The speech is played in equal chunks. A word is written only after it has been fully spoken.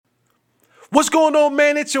What's going on,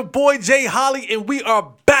 man? It's your boy Jay Holly, and we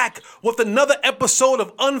are back with another episode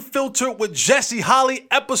of Unfiltered with Jesse Holly,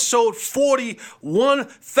 episode 41.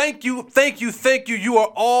 Thank you. You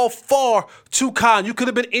are all far too kind. You could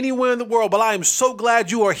have been anywhere in the world, but I am so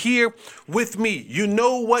glad you are here with me. You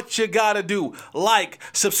know what you gotta do. Like,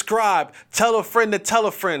 subscribe, tell a friend to tell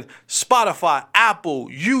a friend. Spotify, Apple,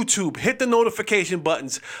 YouTube, hit the notification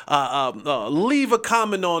buttons. Leave a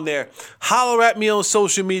comment on there. Holler at me on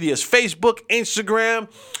social medias, Facebook, Instagram,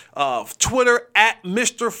 Twitter at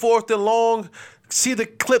Mr. Fourth and Long. See the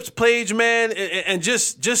clips page, man, and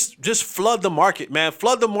just flood the market, man.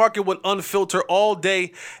 Flood the market with Unfiltered all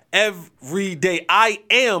day, every day. I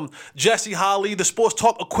am Jesse Holly, the sports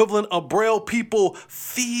talk equivalent of Braille. People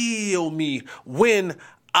feel me when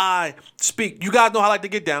I speak. You guys know how I like to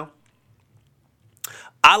get down.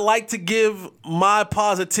 I like to give my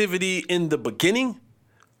positivity in the beginning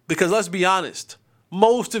because let's be honest,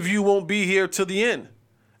 most of you won't be here till the end.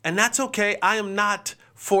 And that's okay. I am not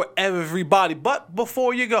for everybody. But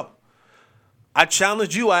before you go, I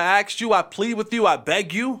challenge you, I asked you, I plead with you, I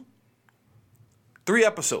beg you. 3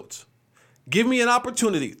 episodes. Give me an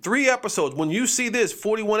opportunity. 3 episodes. When you see this,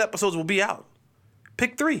 41 episodes will be out.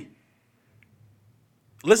 Pick 3.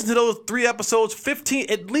 Listen to those 3 episodes,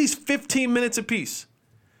 at least 15 minutes apiece.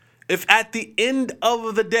 If at the end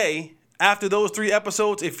of the day, after those 3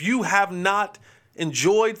 episodes, if you have not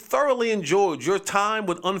thoroughly enjoyed your time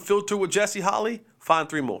with Unfiltered with Jesse Holly, find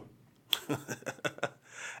 3 more.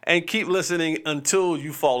 And keep listening until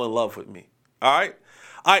you fall in love with me. All right?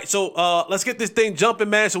 All right, so let's get this thing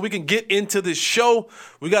jumping, man, so we can get into this show.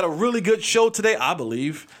 We got a really good show today, I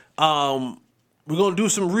believe. We're going to do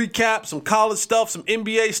some recap, some college stuff, some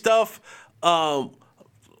NBA stuff. We're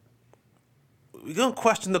going to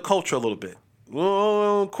question the culture a little bit.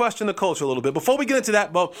 Before we get into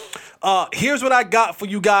that, but here's what I got for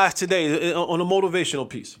you guys today on a motivational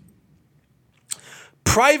piece.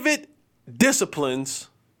 Private disciplines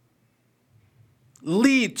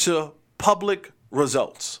lead to public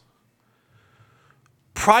results.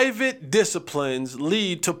 Private disciplines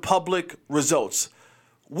lead to public results.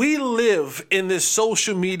 We live in this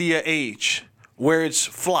social media age where it's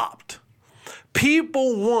flopped.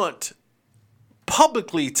 People want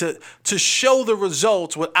publicly to show the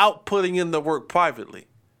results without putting in the work privately.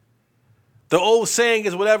 The old saying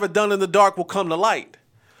is whatever done in the dark will come to light.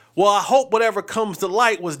 Well, I hope whatever comes to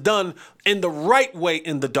light was done in the right way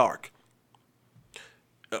in the dark.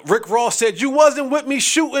 Rick Ross said, "You wasn't with me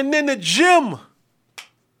shooting in the gym."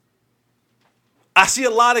 I see a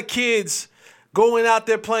lot of kids going out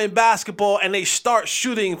there playing basketball and they start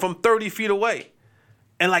shooting from 30 feet away.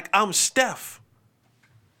 And like, I'm Steph.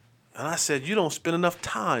 And I said, you don't spend enough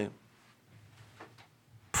time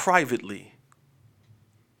privately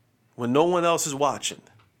when no one else is watching,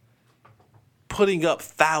 putting up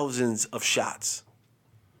thousands of shots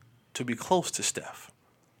to be close to Steph.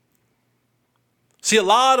 See, a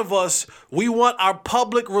lot of us, we want our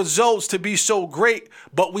public results to be so great,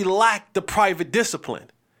 but we lack the private discipline.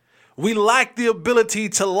 We lack the ability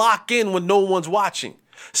to lock in when no one's watching.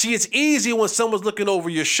 See, it's easy when someone's looking over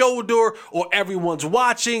your shoulder or everyone's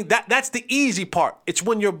watching. That's the easy part. It's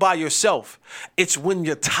when you're by yourself. It's when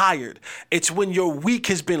you're tired. It's when your week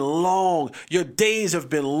has been long. Your days have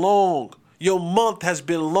been long. Your month has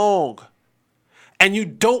been long. And you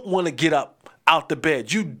don't want to get up out the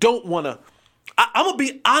bed. You don't want to. I'm going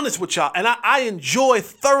to be honest with y'all. And I enjoy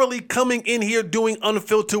thoroughly coming in here doing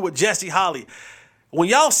Unfiltered with Jesse Holly. When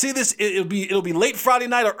y'all see this, it'll be late Friday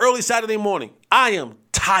night or early Saturday morning. I am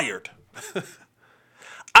tired.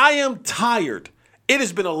 I am tired. It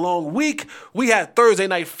has been a long week. We had Thursday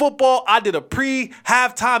night football. I did a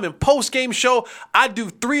pre-halftime and post-game show. I do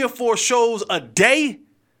 3 or 4 shows a day.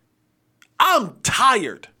 I'm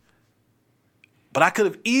tired. But I could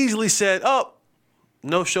have easily said, oh,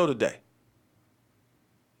 no show today.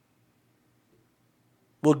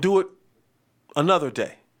 We'll do it another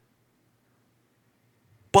day.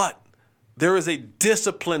 But there is a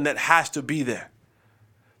discipline that has to be there.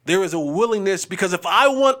 There is a willingness, because if I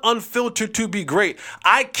want Unfiltered to be great,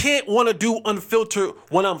 I can't want to do Unfiltered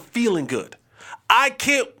when I'm feeling good. I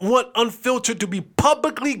can't want Unfiltered to be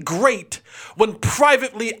publicly great when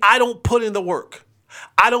privately I don't put in the work.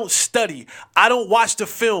 I don't study. I don't watch the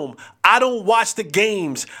film. I don't watch the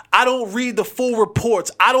games. I don't read the full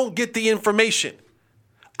reports. I don't get the information.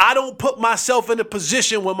 I don't put myself in a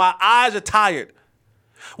position when my eyes are tired.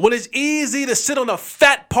 When it's easy to sit on a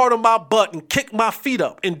fat part of my butt and kick my feet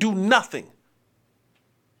up and do nothing.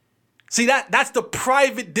 See, that's the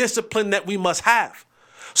private discipline that we must have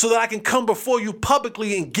so that I can come before you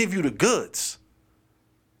publicly and give you the goods.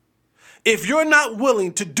 If you're not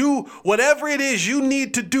willing to do whatever it is you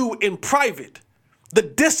need to do in private, the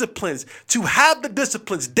disciplines, to have the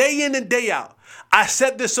disciplines day in and day out. I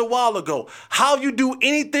said this a while ago. How you do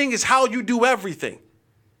anything is how you do everything.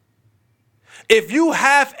 If you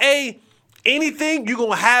have anything, you're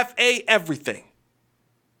going to have everything.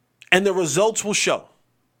 And the results will show.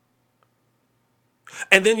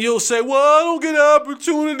 And then you'll say, well, I don't get an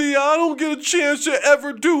opportunity. I don't get a chance to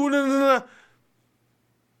ever do it.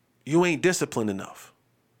 You ain't disciplined enough.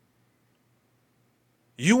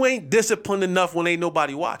 You ain't disciplined enough when ain't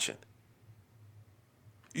nobody watching.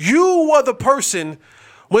 You were the person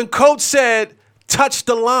when coach said, touch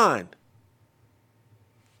the line.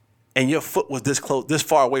 And your foot was this close, this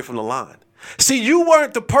far away from the line. See, you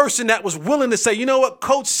weren't the person that was willing to say, you know what,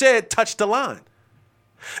 coach said, touch the line.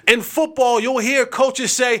 In football, you'll hear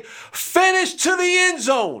coaches say, finish to the end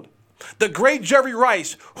zone. The great Jerry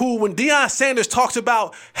Rice, who when Deion Sanders talks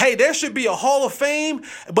about, hey, there should be a Hall of Fame,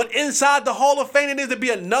 but inside the Hall of Fame, there needs to be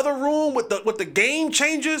another room with the game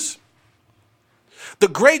changes. The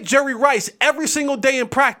great Jerry Rice, every single day in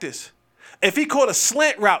practice, if he caught a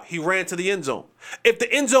slant route, he ran to the end zone. If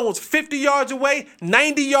the end zone was 50 yards away,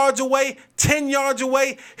 90 yards away, 10 yards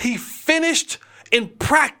away, he finished in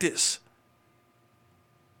practice.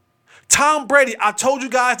 Tom Brady, I told you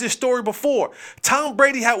guys this story before. Tom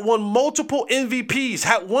Brady had won multiple MVPs,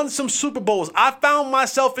 had won some Super Bowls. I found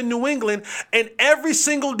myself in New England, and every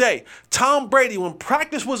single day, Tom Brady, when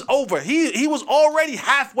practice was over, he was already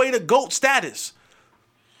halfway to GOAT status.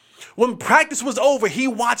 When practice was over, he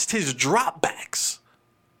watched his dropbacks.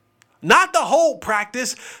 Not the whole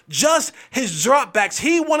practice, just his dropbacks.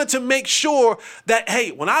 He wanted to make sure that, hey,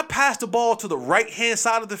 when I pass the ball to the right-hand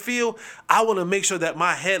side of the field, I want to make sure that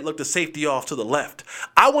my head looked the safety off to the left.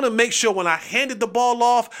 I want to make sure when I handed the ball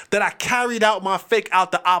off that I carried out my fake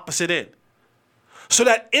out the opposite end. So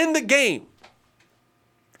that in the game,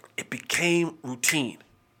 it became routine.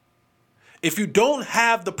 If you don't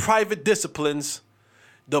have the private disciplines,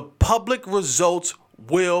 the public results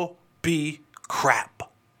will be crap.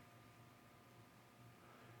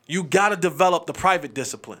 You got to develop the private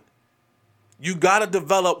discipline. You got to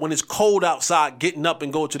develop when it's cold outside, getting up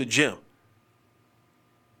and going to the gym.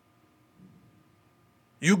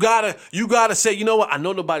 You gotta say, you know what? I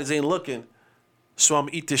know nobody's ain't looking, so I'm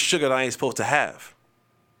gonna eat this sugar that I ain't supposed to have.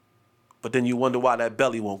 But then you wonder why that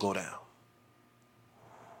belly won't go down.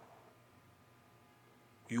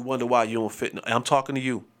 You wonder why you don't fit. I'm talking to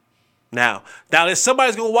you. Now if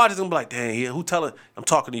somebody's gonna watch this and be like, dang, who telling? I'm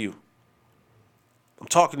talking to you. I'm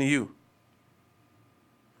talking to you.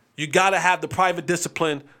 You got to have the private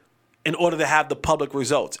discipline in order to have the public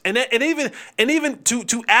results. And even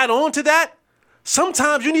to add on to that,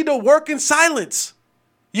 sometimes you need to work in silence.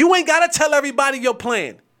 You ain't got to tell everybody your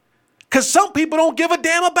plan, because some people don't give a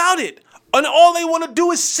damn about it. And all they want to do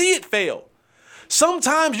is see it fail.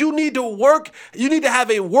 Sometimes you need to work. You need to have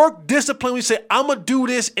a work discipline. We say, I'm going to do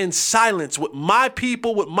this in silence with my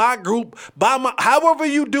people, with my group, however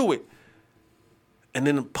you do it. And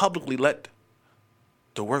then publicly let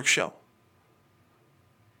the work show.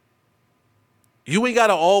 You ain't got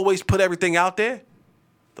to always put everything out there.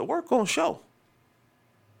 The work gonna show.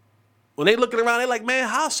 When they looking around, they're like, man,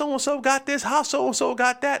 how so-and-so got this? How so-and-so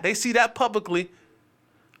got that? They see that publicly,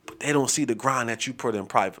 but they don't see the grind that you put in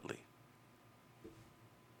privately.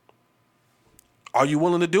 Are you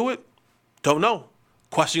willing to do it? Don't know.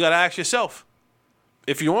 Question you got to ask yourself.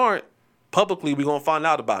 If you aren't, publicly, we're going to find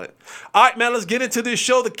out about it. All right, man, let's get into this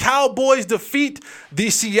show. The Cowboys defeat the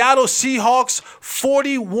Seattle Seahawks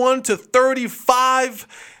 41-35.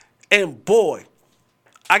 And boy,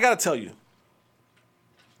 I got to tell you,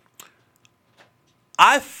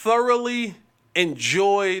 I thoroughly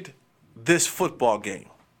enjoyed this football game.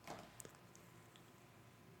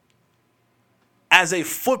 As a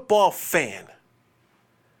football fan,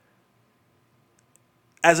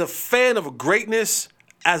 as a fan of greatness,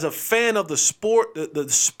 as a fan of the sport, the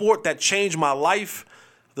sport that changed my life,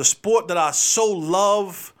 the sport that I so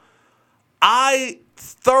love, I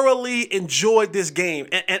thoroughly enjoyed this game.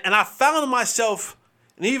 And I found myself,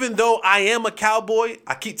 and even though I am a Cowboy,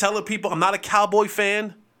 I keep telling people I'm not a Cowboy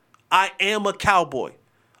fan. I am a Cowboy.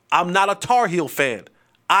 I'm not a Tar Heel fan.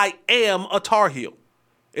 I am a Tar Heel.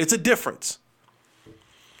 It's a difference.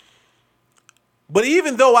 But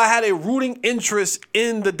even though I had a rooting interest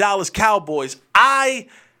in the Dallas Cowboys, I,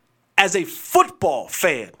 as a football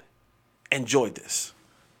fan, enjoyed this.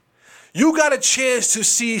 You got a chance to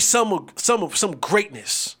see some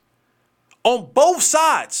greatness on both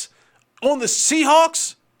sides, on the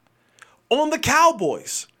Seahawks, on the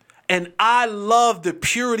Cowboys. And I love the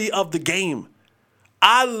purity of the game.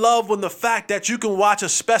 I love when the fact that you can watch a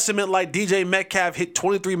specimen like DJ Metcalf hit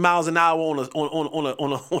 23 miles an hour on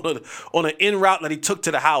an in route that he took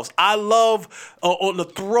to the house. I love on the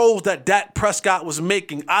throws that Dak Prescott was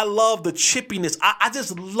making. I love the chippiness. I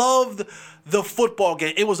just loved the football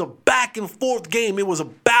game. It was a back and forth game. It was a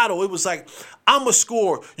battle. It was like, I'm a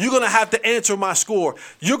score. You're going to have to answer my score.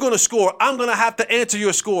 You're going to score. I'm going to have to answer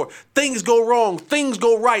your score. Things go wrong. Things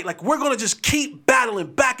go right. Like, we're going to just keep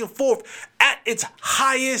battling back and forth at its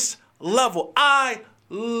highest level. I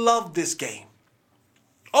love this game.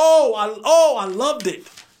 I loved it.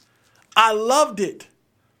 I loved it.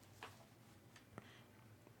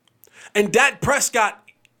 And Dak Prescott,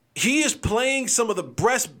 he is playing some of the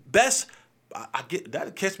best. I get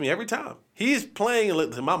that catch me every time. He's playing,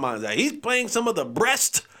 in my mind's eye, he's playing some of the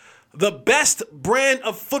best brand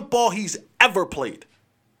of football he's ever played.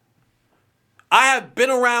 I have been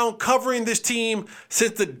around covering this team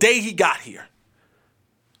since the day he got here.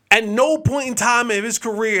 At no point in time in his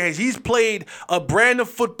career has he played a brand of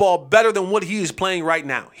football better than what he is playing right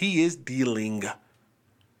now. He is dealing.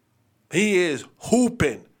 He is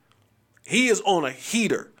hooping. He is on a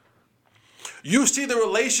heater. You see the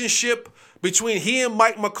relationship between he and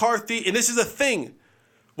Mike McCarthy, and this is a thing.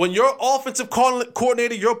 When your offensive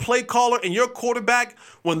coordinator, your play caller, and your quarterback,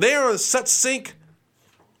 when they are in such sync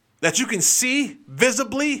that you can see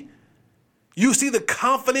visibly, you see the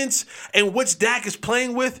confidence in which Dak is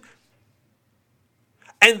playing with,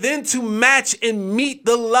 and then to match and meet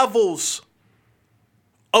the levels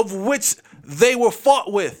of which they were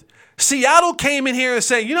fought with. Seattle came in here and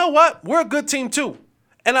said, you know what? We're a good team too.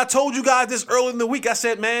 And I told you guys this earlier in the week. I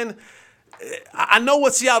said, man, I know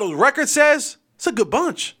what Seattle's record says. It's a good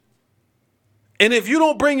bunch. And if you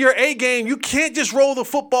don't bring your A game, you can't just roll the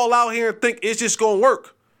football out here and think it's just going to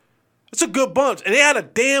work. It's a good bunch. And they had a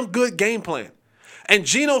damn good game plan. And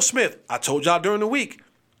Geno Smith, I told y'all during the week,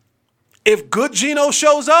 if good Geno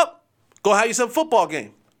shows up, go have yourself a football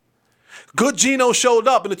game. Good Geno showed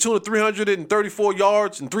up in the tune of 334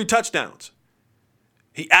 yards and 3 touchdowns.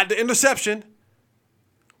 He had the interception.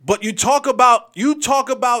 But you talk about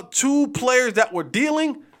 2 players that were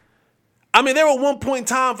dealing. I mean, there were one point in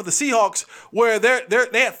time for the Seahawks where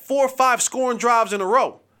they had 4 or 5 scoring drives in a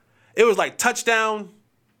row. It was like touchdown.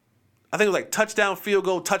 I think it was like touchdown, field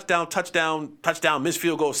goal, touchdown, missed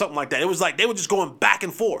field goal, something like that. It was like they were just going back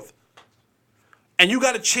and forth. And you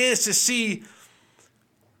got a chance to see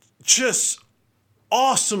just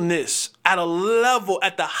awesomeness at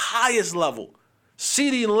the highest level.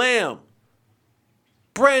 CeeDee Lamb,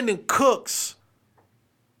 Brandon Cooks,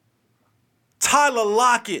 Tyler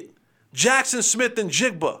Lockett, Jackson Smith, and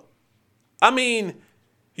Jigba. I mean,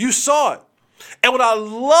 you saw it. And what I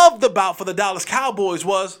loved about for the Dallas Cowboys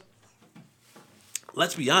was,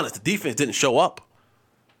 let's be honest, the defense didn't show up.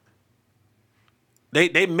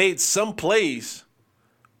 They made some plays,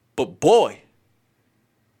 but boy,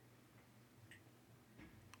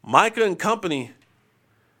 Micah and company,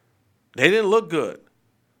 they didn't look good.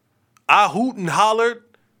 I hoot and hollered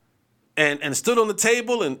and stood on the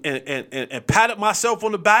table and patted myself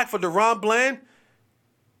on the back for DaRon Bland.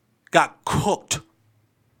 Got cooked.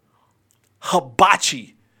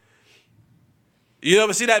 Hibachi. You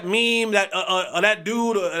ever see that meme that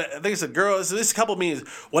dude? I think it's a girl. It's a couple memes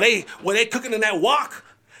where they cooking in that wok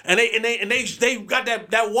and they got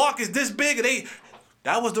that wok is this big and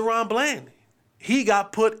that was DaRon Bland. He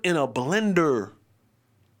got put in a blender.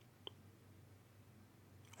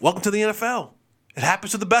 Welcome to the NFL. It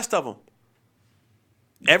happens to the best of them.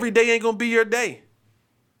 Every day ain't gonna be your day.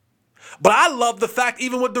 But I love the fact,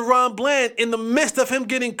 even with DaRon Bland, in the midst of him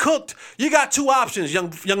getting cooked, you got 2 options,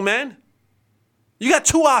 young man. You got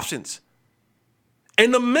 2 options. In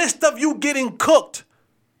the midst of you getting cooked,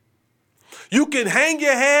 you can hang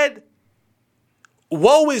your head,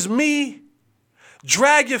 woe is me,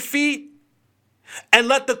 drag your feet, and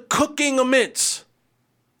let the cooking immense.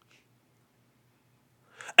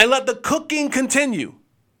 And let the cooking continue.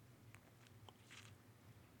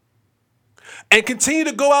 And continue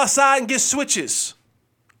to go outside and get switches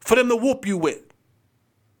for them to whoop you with.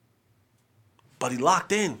 But he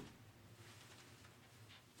locked in.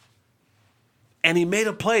 And he made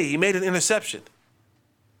a play. He made an interception.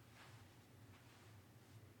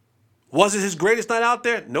 Was it his greatest night out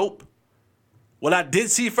there? Nope. What I did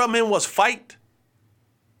see from him was fight.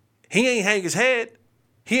 He ain't hang his head.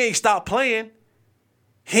 He ain't stopped playing.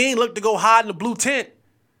 He ain't looked to go hide in the blue tent.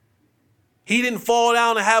 He didn't fall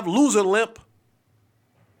down and have loser limp.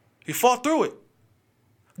 He fought through it.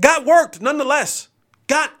 Got worked nonetheless.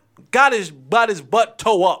 Got his butt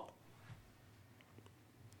toe up.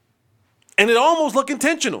 And it almost looked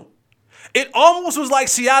intentional. It almost was like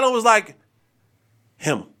Seattle was like,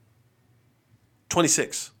 Him.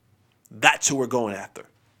 26. That's who we're going after.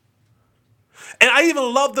 And I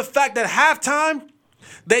even love the fact that halftime,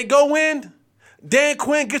 they go in, Dan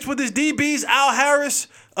Quinn gets with his DBs, Al Harris,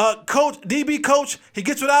 DB coach, he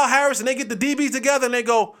gets with Al Harris, and they get the DBs together, and they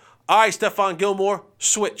go, all right, Stephon Gilmore,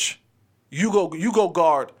 switch. You go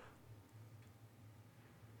guard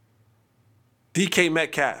DK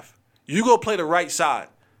Metcalf. You go play the right side.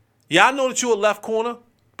 Yeah, I know that you're a left corner,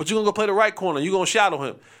 but you're going to go play the right corner. You're going to shadow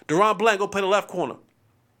him. Deron Blank, go play the left corner.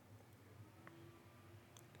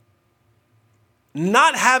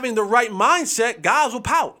 Not having the right mindset, guys will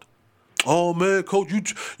pout. Oh, man, coach,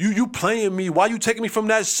 you playing me. Why you taking me from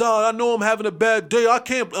that side? I know I'm having a bad day. I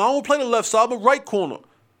don't play the left side. I'm a right corner.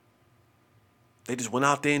 They just went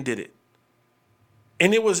out there and did it.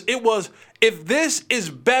 And it was, if this is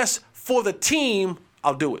best for the team,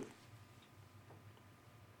 I'll do it.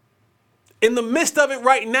 In the midst of it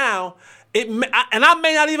right now, and I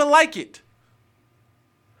may not even like it,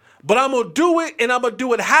 but I'm going to do it, and I'm going to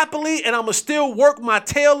do it happily, and I'm going to still work my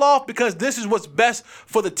tail off because this is what's best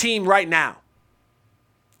for the team right now.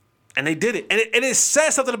 And they did it. And it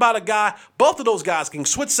says something about a guy. Both of those guys can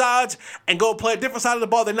switch sides and go play a different side of the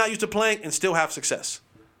ball they're not used to playing and still have success.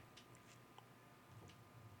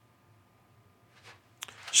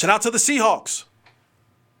 Shout out to the Seahawks.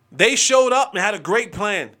 They showed up and had a great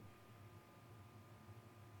plan.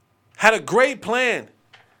 Had a great plan.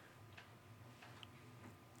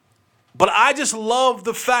 But I just love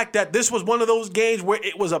the fact that this was one of those games where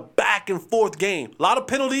it was a back and forth game. A lot of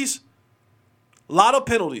penalties.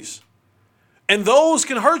 And those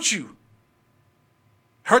can hurt you.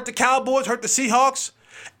 Hurt the Cowboys, hurt the Seahawks.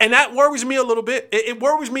 And that worries me a little bit. It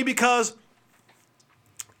worries me because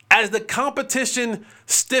as the competition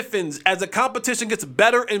stiffens, as the competition gets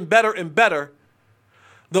better and better and better,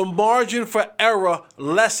 the margin for error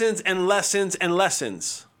lessens and lessens and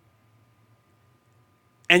lessens.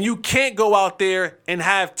 And you can't go out there and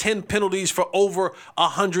have 10 penalties for over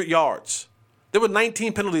 100 yards. There were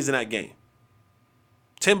 19 penalties in that game.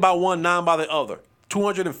 10 by one, 9 by the other.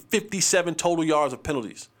 257 total yards of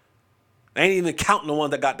penalties. I ain't even counting the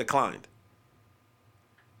ones that got declined.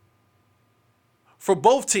 For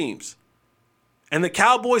both teams. And the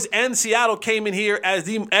Cowboys and Seattle came in here as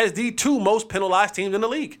the two most penalized teams in the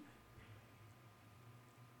league.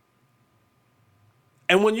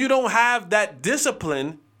 And when you don't have that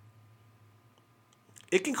discipline,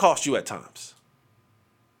 it can cost you at times.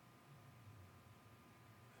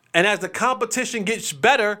 And as the competition gets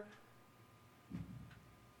better,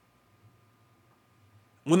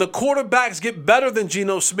 when the quarterbacks get better than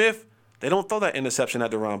Geno Smith, they don't throw that interception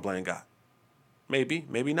that Deron Blank got. Maybe,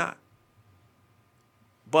 maybe not.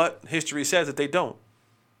 But history says that they don't.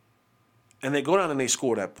 And they go down and they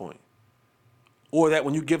score that point. Or that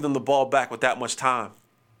when you give them the ball back with that much time,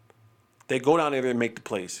 they go down there and make the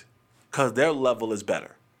plays because their level is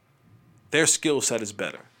better. Their skill set is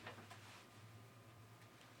better.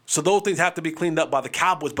 So those things have to be cleaned up by the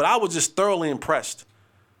Cowboys. But I was just thoroughly impressed.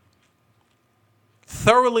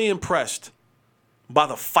 Thoroughly impressed by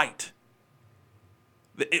the fight.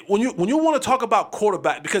 When you want to talk about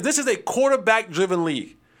quarterback, because this is a quarterback-driven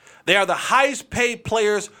league, they are the highest paid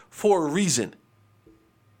players for a reason.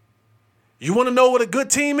 You want to know what a good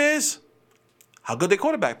team is? How good their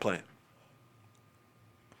quarterback playing.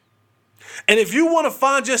 And if you want to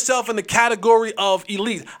find yourself in the category of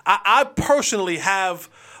elite, I personally have,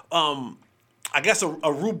 I guess,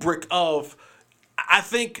 a rubric of, I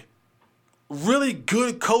think, really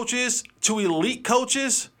good coaches to elite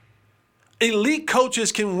coaches. Elite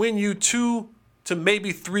coaches can win you 2 to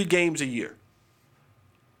maybe 3 games a year.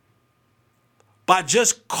 By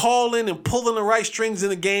just calling and pulling the right strings in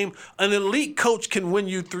the game, an elite coach can win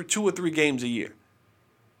you through 2 or 3 games a year.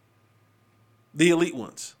 The elite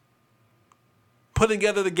ones. Putting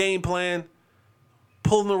together the game plan,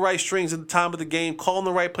 pulling the right strings at the time of the game, calling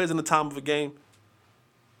the right plays in the time of the game,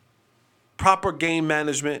 proper game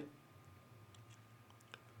management.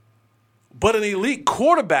 But an elite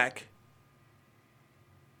quarterback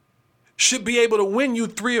should be able to win you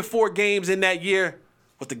 3 or 4 games in that year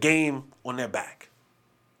with the game on their back.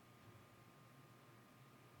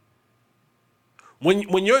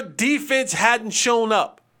 When your defense hadn't shown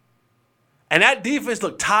up, and that defense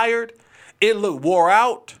looked tired, it looked wore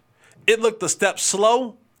out, it looked a step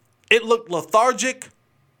slow, it looked lethargic,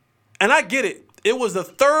 and I get it. It was the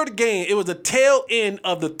third game. It was the tail end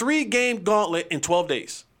of the 3-game gauntlet in 12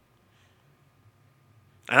 days.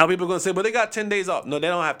 I know people are going to say, but they got 10 days off. No, they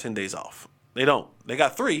don't have 10 days off. They don't. They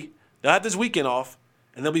got 3. They'll have this weekend off,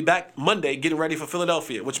 And they'll be back Monday getting ready for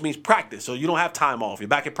Philadelphia, which means practice. So you don't have time off. You're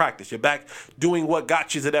back at practice. You're back doing what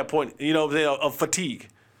got you to that point, of fatigue.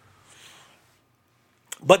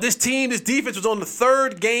 But this defense was on the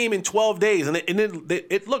third game in 12 days, and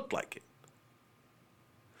it looked like it.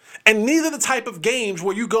 And these are the type of games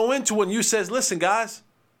where you go into and you says, listen, guys,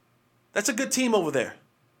 that's a good team over there.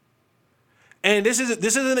 And this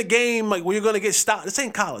isn't a game like where you're going to get style. This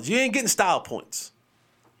ain't college. You ain't getting style points.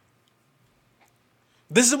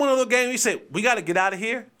 This is one of those games you say, we got to get out of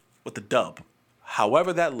here with the dub,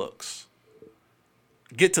 however that looks.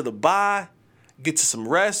 Get to the bye, get to some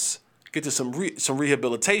rest, get to some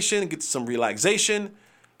rehabilitation, get to some relaxation,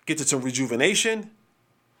 get to some rejuvenation.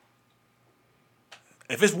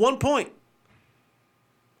 If it's 1 point,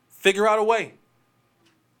 figure out a way.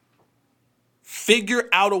 Figure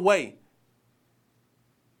out a way.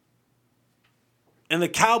 And the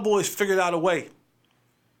Cowboys figured out a way.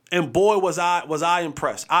 And boy, was I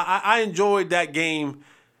impressed. I enjoyed that game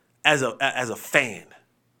as a fan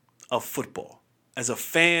of football, as a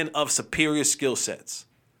fan of superior skill sets.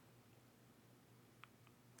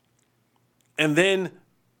 And then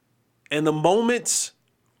in the moments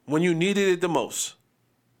when you needed it the most,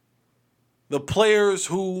 the players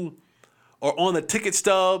who are on the ticket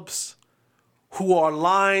stubs, who are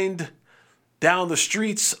lined down the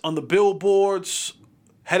streets on the billboards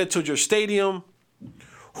headed to your stadium,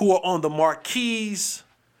 who are on the marquees,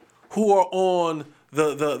 who are on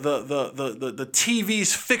the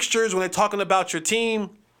TV's fixtures when they're talking about your team,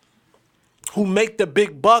 who make the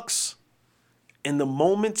big bucks in the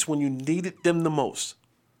moments when you needed them the most.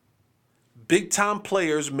 Big-time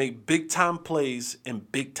players make big-time plays in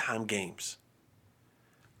big-time games.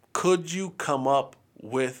 Could you come up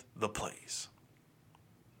with the plays?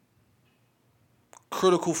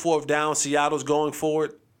 Critical fourth down, Seattle's going for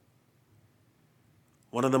it.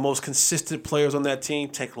 One of the most consistent players on that team,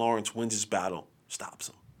 Ty-Laur, wins his battle, stops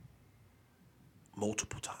him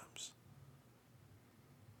multiple times.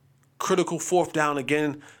 Critical fourth down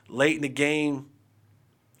again, late in the game.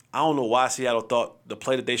 I don't know why Seattle thought the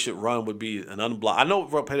play that they should run would be an unblock. I know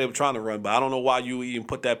what play they were trying to run, but I don't know why you even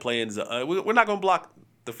put that play in. We're not going to block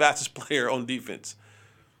the fastest player on defense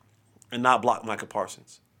and not block Micah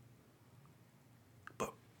Parsons.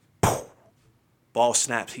 But poof, ball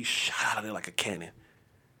snaps. He shot out of there like a cannon.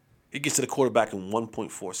 He gets to the quarterback in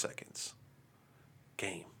 1.4 seconds.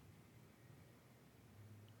 Game.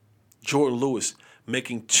 Jordan Lewis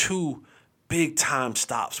making 2 big-time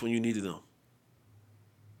stops when you needed them.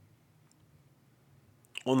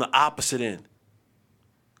 On the opposite end,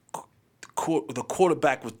 the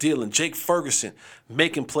quarterback was dealing. Jake Ferguson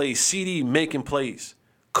making plays. CD making plays.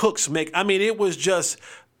 Cooks it was just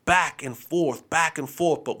back and forth.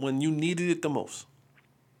 But when you needed it the most,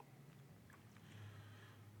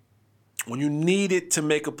 when you needed to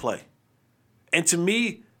make a play. And to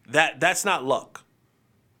me, that's not luck.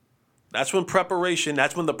 That's when preparation,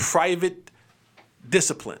 that's when the private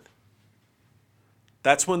discipline,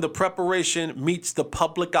 that's when the preparation meets the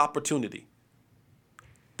public opportunity.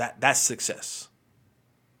 That's success.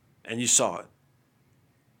 And you saw it.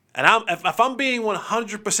 And if I'm being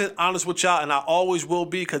 100% honest with y'all, and I always will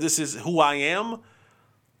be because this is who I am,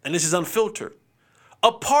 and this is unfiltered,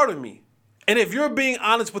 a part of me, and if you're being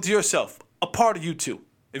honest with yourself, a part of you too,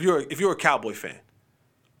 if you're a Cowboy fan,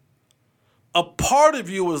 a part of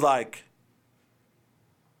you was like,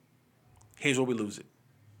 here's where we lose it.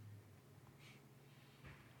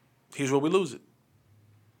 Here's where we lose it.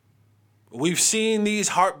 We've seen these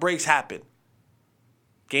heartbreaks happen.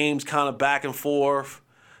 Games kind of back and forth.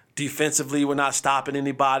 Defensively, we're not stopping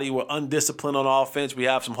anybody. We're undisciplined on offense. We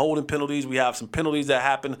have some holding penalties. We have some penalties that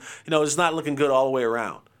happen. It's not looking good all the way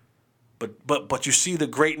around. But you see the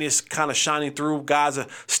greatness kind of shining through. Guys are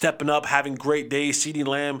stepping up, having great days. CeeDee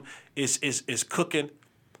Lamb is cooking.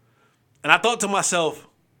 And I thought to myself,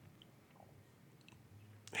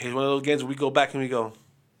 here's one of those games where we go back and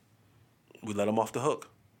we let them off the hook.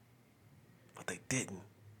 But they didn't.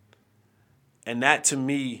 And that, to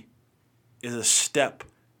me, is a step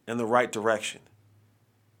in the right direction.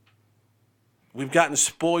 We've gotten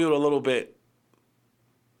spoiled a little bit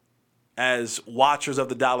as watchers of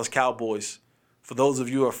the Dallas Cowboys. For those of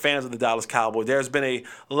you who are fans of the Dallas Cowboys, there's been a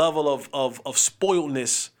level of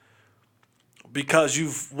spoiledness because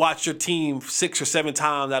you've watched your team 6 or 7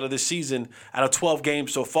 times out of this season, out of 12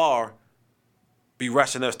 games so far, be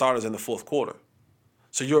resting their starters in the fourth quarter.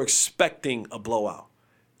 So you're expecting a blowout.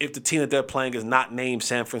 If the team that they're playing is not named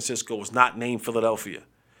San Francisco, is not named Philadelphia,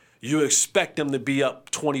 you expect them to be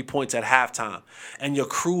up 20 points at halftime, and you're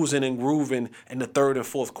cruising and grooving in the third and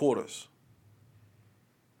fourth quarters.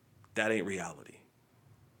 That ain't reality.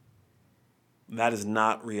 That is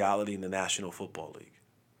not reality in the National Football League.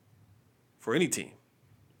 For any team.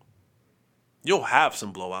 You'll have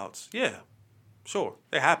some blowouts. Yeah, sure,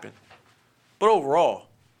 they happen. But overall,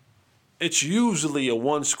 it's usually a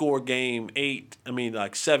one-score game,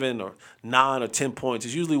 7 or 9 or 10 points.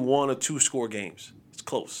 It's usually 1 or 2 score games. It's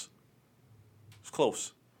close. It's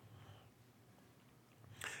close.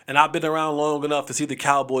 And I've been around long enough to see the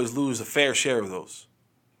Cowboys lose a fair share of those.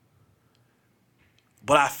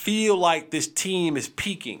 But I feel like this team is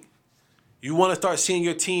peaking. You want to start seeing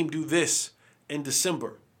your team do this in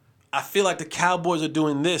December. I feel like the Cowboys are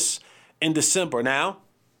doing this in December. Now,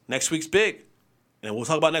 next week's big. And we'll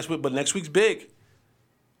talk about next week, but next week's big.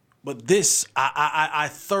 But this, I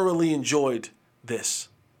thoroughly enjoyed this.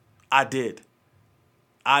 I did,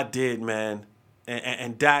 man.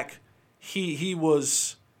 And Dak, he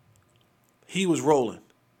was rolling.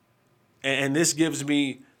 And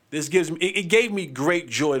it gave me great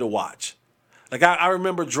joy to watch. Like I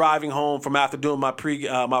remember driving home from after doing my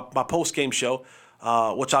my post-game show,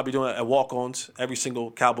 which I'll be doing at walk-ons every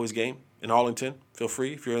single Cowboys game in Arlington. Feel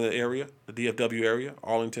free if you're in the area, the DFW area.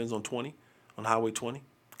 Arlington's on Highway 20.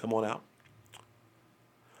 Come on out.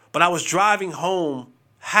 But I was driving home,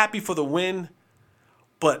 happy for the win,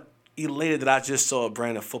 but elated that I just saw a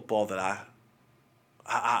brand of football that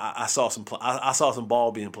I saw some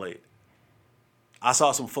ball being played. I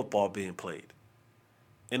saw some football being played.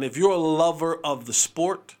 And if you're a lover of the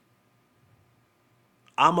sport,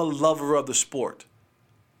 I'm a lover of the sport.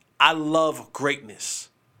 I love greatness.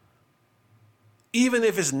 Even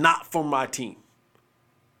if it's not from my team.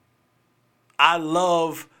 I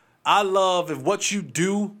love if what you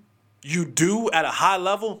do at a high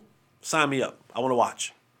level, sign me up. I want to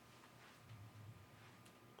watch.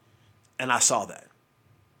 And I saw that.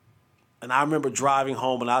 And I remember driving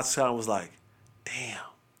home and I kind of was like, damn.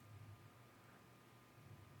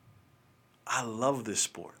 I love this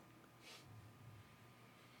sport.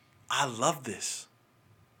 I love this.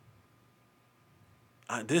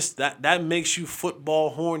 That makes you football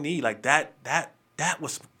horny. Like that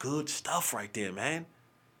was some good stuff right there, man.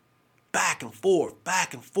 Back and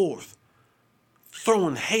forth.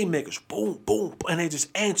 Throwing haymakers, boom, boom, and they just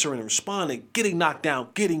answering and responding, getting knocked down,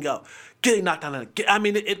 getting up, getting knocked down. I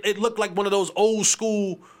mean, it looked like one of those old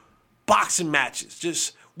school boxing matches.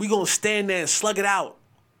 Just, we gonna stand there and slug it out.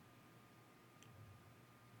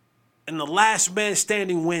 And the last man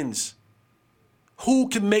standing wins. Who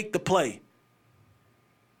can make the play?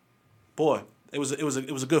 Boy, it was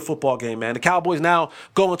a good football game, man. The Cowboys now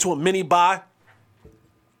going to a mini bye.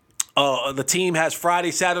 The team has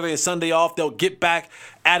Friday, Saturday, and Sunday off. They'll get back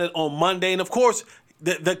at it on Monday. And of course,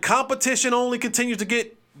 the competition only continues to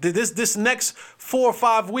get this next 4 or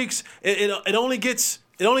 5 weeks. It only gets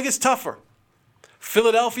tougher.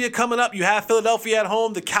 Philadelphia coming up. You have Philadelphia at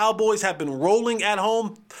home. The Cowboys have been rolling at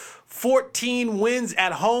home. 14 wins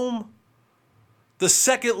at home. The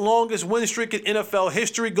second longest win streak in NFL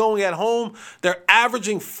history going at home. They're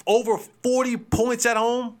averaging over 40 points at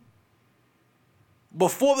home.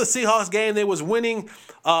 Before the Seahawks game, they was winning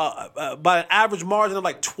by an average margin of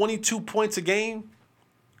like 22 points a game.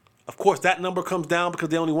 Of course, that number comes down because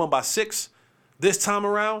they only won by 6 this time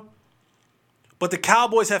around. But the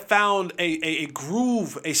Cowboys have found a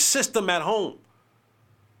groove, a system at home.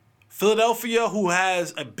 Philadelphia, who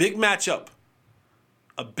has a big matchup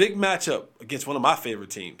against one of my favorite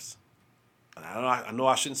teams. I know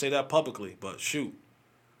I shouldn't say that publicly, but shoot.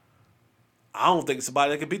 I don't think it's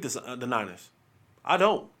somebody that can beat the Niners. I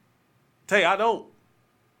don't.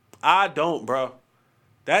 I don't, bro.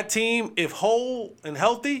 That team, if whole and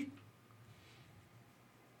healthy,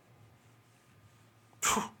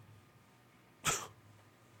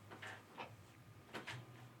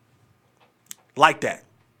 like that.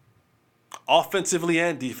 Offensively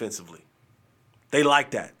and defensively. They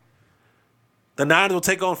like that. The Niners will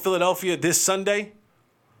take on Philadelphia this Sunday.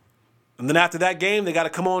 And then after that game, they got to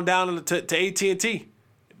come on down to AT&T.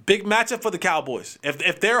 Big matchup for the Cowboys.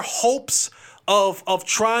 If their hopes of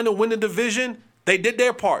trying to win the division, they did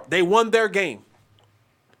their part. They won their game.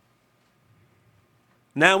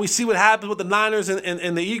 Now we see what happens with the Niners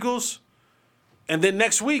and the Eagles. And then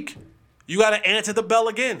next week, you got to answer the bell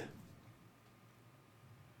again.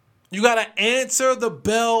 You got to answer the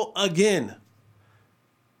bell again.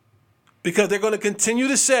 Because they're going to continue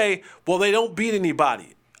to say, well, they don't beat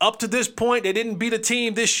anybody. Up to this point, they didn't beat a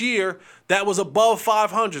team this year that was above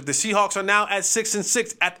 500. The Seahawks are now at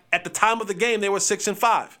 6-6. At the time of the game, they were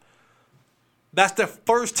 6-5. That's the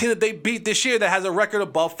first team that they beat this year that has a record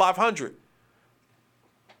above 500.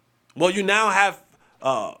 Well, you now have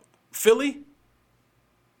Philly,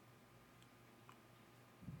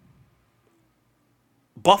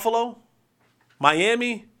 Buffalo,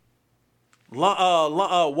 Miami,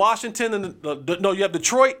 Washington, and no, you have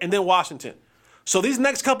Detroit and then Washington. So these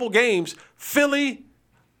next couple games, Philly,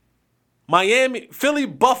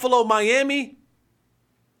 Buffalo, Miami,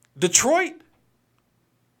 Detroit.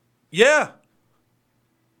 Yeah.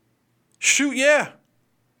 Shoot, yeah.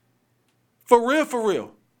 For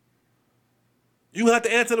real. You're going to have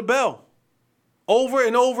to answer the bell over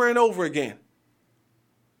and over and over again.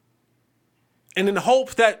 And in the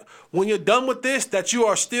hopes that when you're done with this, that you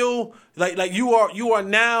are still, like you are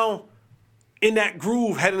now in that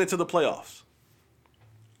groove heading into the playoffs.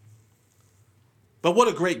 But what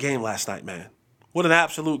a great game last night, man. What an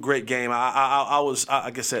absolute great game. I was,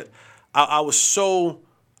 like I said, I was so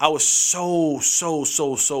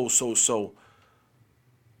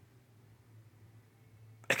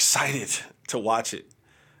excited to watch it.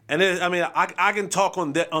 And I can talk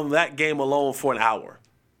on that game alone for an hour.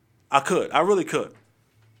 I really could.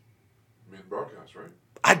 You made the broadcast, right?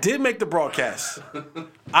 I did make the broadcast.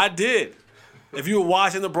 I did. If you were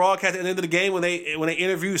watching the broadcast at the end of the game when they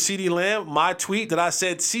interviewed CeeDee Lamb, my tweet that I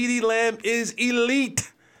said CeeDee Lamb is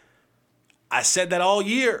elite. I said that all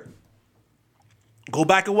year. Go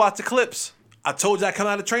back and watch the clips. I told you I come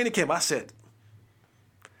out of training camp. I said,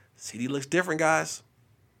 CeeDee looks different, guys.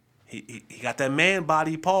 He got that man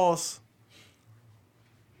body, pause.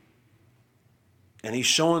 And he's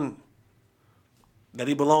showing that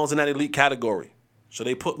he belongs in that elite category. So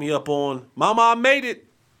they put me up on, Mama, I made it.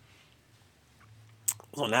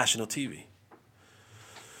 It was on national TV.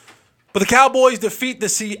 But the Cowboys defeat the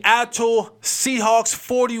Seattle Seahawks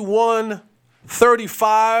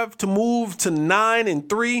 41-35 to move to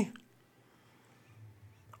 9-3.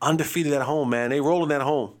 Undefeated at home, man. They rolling at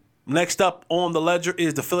home. Next up on the ledger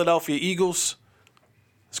is the Philadelphia Eagles.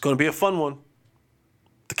 It's going to be a fun one.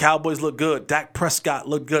 The Cowboys look good. Dak Prescott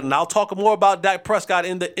looked good. And I'll talk more about Dak Prescott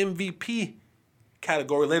in the MVP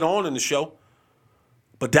category later on in the show.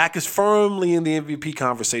 But Dak is firmly in the MVP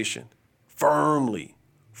conversation. Firmly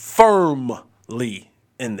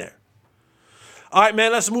in there. All right,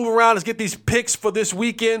 man, let's move around. Let's get these picks for this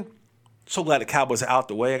weekend. So glad the Cowboys are out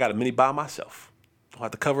the way. I got a mini by myself. Don't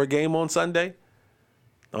have to cover a game on Sunday.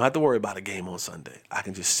 Don't have to worry about a game on Sunday. I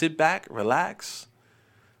can just sit back, relax,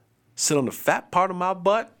 sit on the fat part of my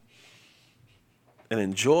butt, and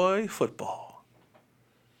enjoy football.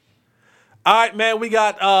 All right, man, we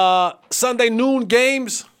got Sunday noon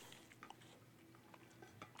games.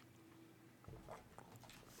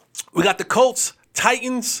 We got the Colts,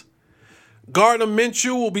 Titans. Gardner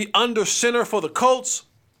Minshew will be under center for the Colts.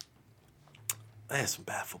 That's some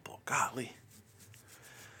bad football. Golly.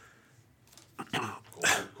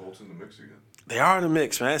 Colts in the mix again. They are in the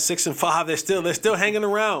mix, man. 6-5. They're still hanging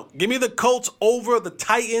around. Give me the Colts over the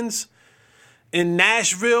Titans in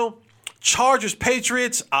Nashville. Chargers,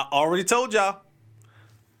 Patriots. I already told y'all.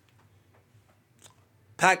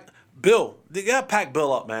 Bill. They got to pack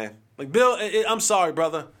Bill up, man. Like, Bill, I'm sorry,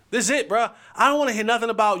 brother. This is it, bro. I don't want to hear nothing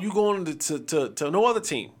about you going to no other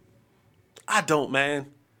team. I don't, man.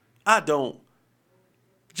 I don't.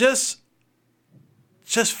 Just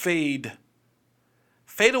fade.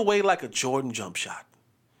 Fade away like a Jordan jump shot.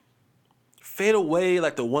 Fade away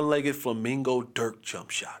like the one-legged flamingo Dirk jump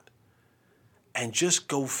shot. And just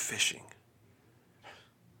go fishing.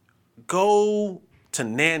 Go to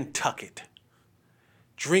Nantucket.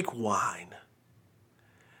 Drink wine.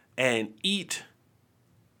 And eat,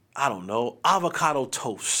 I don't know, avocado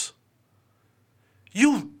toast.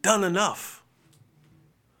 You've done enough.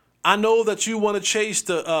 I know that you want to chase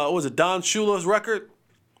the, Don Shula's record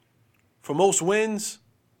for most wins.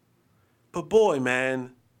 But boy,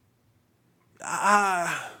 man,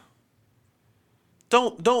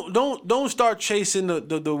 don't start chasing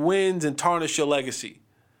the wins and tarnish your legacy.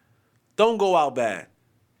 Don't go out bad.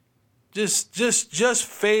 Just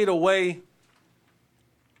fade away.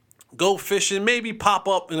 Go fishing, maybe pop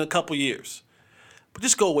up in a couple years. But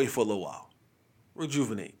just go away for a little while.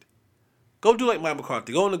 Rejuvenate. Go do like Mike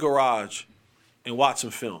McCarthy. Go in the garage and watch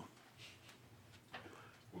some film.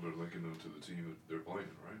 Well, they're linking them to the team that they're playing,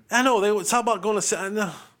 right? I know. They would talk about going to... I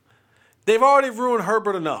know. They've already ruined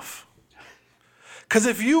Herbert enough. Because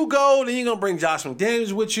if you go, then you're going to bring Josh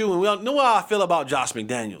McDaniels with you. And we all know how I feel about Josh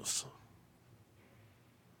McDaniels.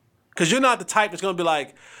 Because you're not the type that's going to be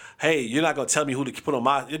like, hey, you're not going to tell me who to put on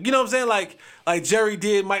my... You know what I'm saying? Like Jerry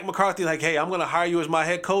did Mike McCarthy. Like, hey, I'm going to hire you as my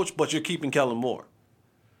head coach, but you're keeping Kellen Moore.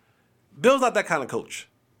 Bill's not that kind of coach.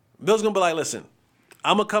 Bill's going to be like, listen,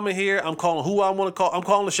 I'm going to come in here. I'm calling who I want to call. I'm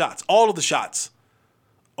calling the shots. All of the shots.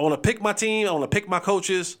 I want to pick my team. I want to pick my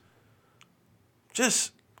coaches.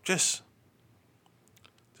 Just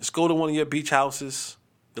go to one of your beach houses,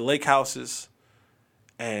 the lake houses,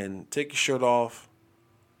 and take your shirt off,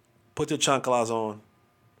 put your chanclas on,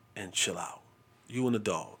 and chill out. You and the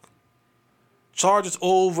dog. Chargers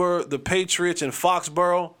over the Patriots in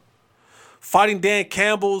Foxborough. Fighting Dan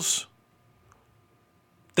Campbell's.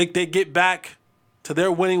 Think they get back to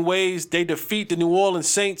their winning ways. They defeat the New Orleans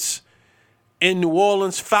Saints in New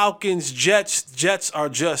Orleans. Falcons, Jets. Jets are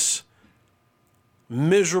just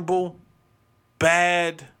miserable,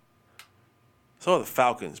 bad. So are the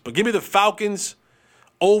Falcons. But give me the Falcons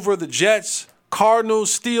over the Jets.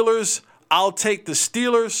 Cardinals, Steelers. I'll take the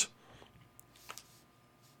Steelers.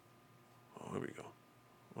 Oh, here we go.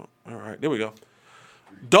 Oh, all right, there we go.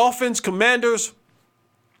 Dolphins, Commanders.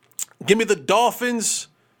 Give me the Dolphins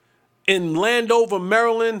in Landover,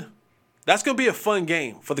 Maryland. That's gonna be a fun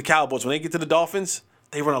game for the Cowboys. When they get to the Dolphins,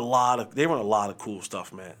 they run a lot of cool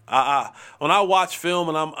stuff, man. When I watch film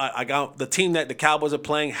and I got the team that the Cowboys are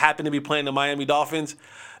playing happen to be playing the Miami Dolphins,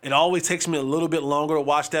 it always takes me a little bit longer to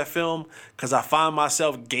watch that film because I find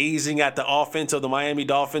myself gazing at the offense of the Miami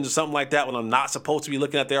Dolphins or something like that when I'm not supposed to be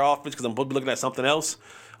looking at their offense because I'm supposed to be looking at something else.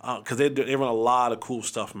 Because they run a lot of cool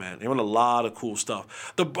stuff, man. They run a lot of cool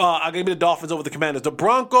stuff. I gave me the Dolphins over the Commanders. The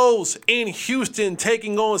Broncos in Houston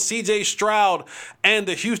taking on C.J. Stroud and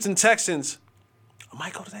the Houston Texans. I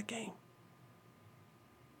might go to that game.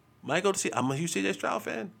 Might go to see. I'm a huge C.J. Stroud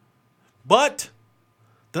fan. But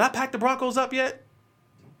did I pack the Broncos up yet?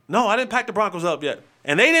 No, I didn't pack the Broncos up yet.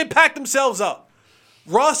 And they didn't pack themselves up.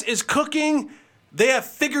 Russ is cooking. They have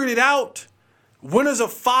figured it out. Winners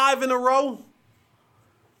of 5 in a row.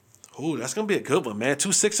 Ooh, that's going to be a good one, man. 2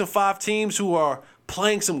 6-5 teams who are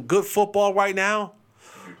playing some good football right now.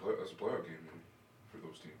 That's a playoff game, man, for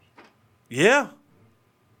those teams. Yeah.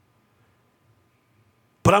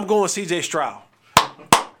 But I'm going C.J. Stroud.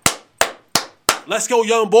 Let's go,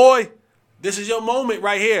 young boy. This is your moment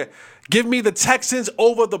right here. Give me the Texans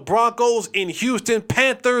over the Broncos in Houston.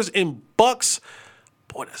 Panthers and Bucks.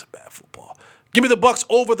 Boy, that's a bad football. Give me the Bucks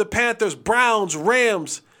over the Panthers. Browns,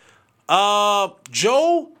 Rams.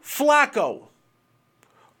 Joe Flacco.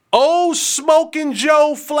 Oh, smoking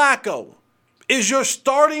Joe Flacco is your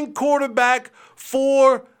starting quarterback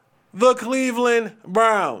for the Cleveland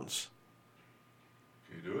Browns.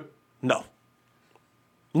 Can you do it? No.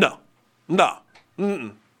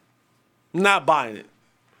 Mm-mm. Not buying it.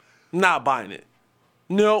 Not buying it.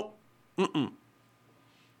 No. Mm-mm.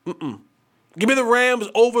 Give me the Rams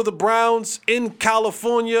over the Browns in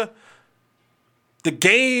California. The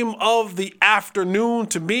game of the afternoon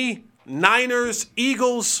to me, Niners,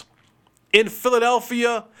 Eagles in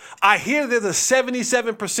Philadelphia. I hear there's a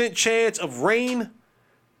 77% chance of rain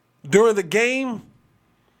during the game.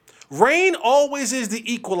 Rain always is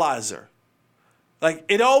the equalizer. Like,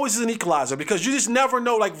 it always is an equalizer because you just never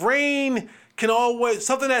know. Like, rain can always,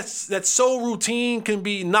 something that's so routine can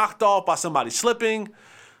be knocked off by somebody slipping,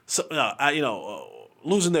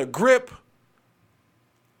 losing their grip.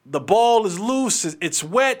 The ball is loose. It's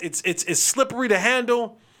wet. It's slippery to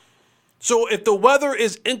handle. So if the weather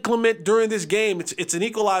is inclement during this game, it's an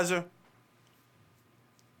equalizer.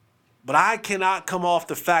 But I cannot come off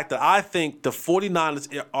the fact that I think the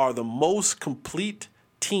 49ers are the most complete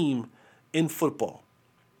team in football.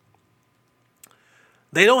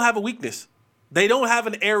 They don't have a weakness. They don't have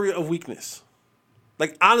an area of weakness.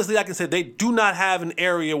 Like, honestly, I can say they do not have an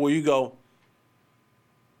area where you go,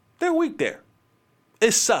 they're weak there.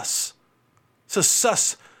 It's sus. It's a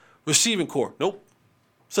sus receiving core. Nope.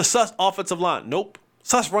 It's a sus offensive line. Nope.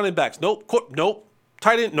 Sus running backs. Nope. Nope.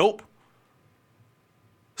 Tight end. Nope.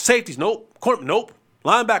 Safeties. Nope. Nope.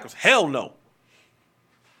 Linebackers. Hell no.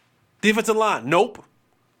 Defensive line. Nope.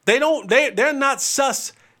 They're not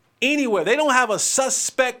sus anywhere. They don't have a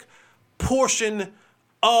suspect portion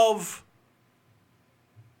of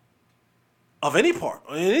any part,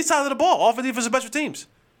 on any side of the ball, offensive, defensive, special teams.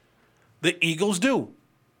 The Eagles do.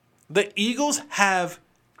 The Eagles have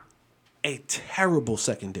a terrible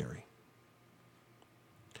secondary.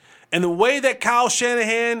 And the way that Kyle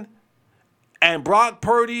Shanahan and Brock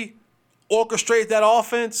Purdy orchestrate that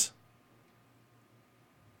offense,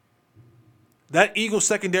 that Eagles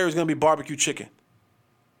secondary is going to be barbecue chicken.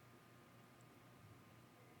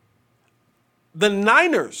 The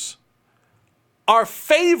Niners are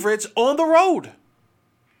favorites on the road.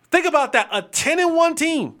 Think about that. A 10-1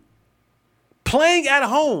 team playing at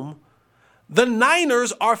home, the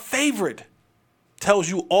Niners are favored. Tells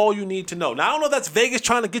you all you need to know. Now, I don't know if that's Vegas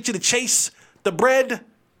trying to get you to chase the bread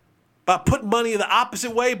by putting money the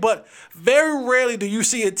opposite way, but very rarely do you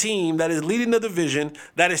see a team that is leading the division,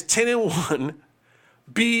 that is 10-1,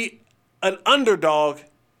 be an underdog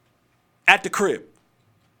at the crib.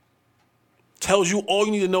 Tells you all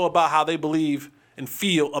you need to know about how they believe and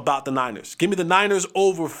feel about the Niners. Give me the Niners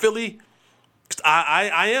over Philly.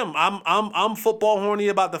 I am. I'm football horny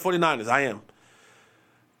about the 49ers. I am.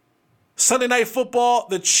 Sunday Night Football,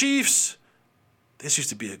 the Chiefs. This used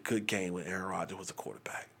to be a good game when Aaron Rodgers was a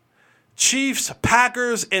quarterback. Chiefs,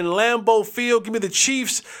 Packers, and Lambeau Field. Give me the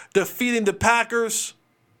Chiefs defeating the Packers.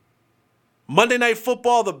 Monday Night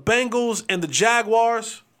Football, the Bengals and the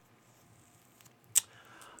Jaguars.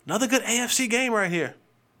 Another good AFC game right here.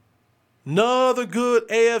 Another good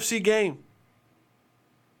AFC game.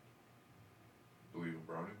 Believe in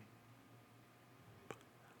Browning?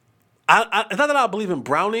 It's not that I believe in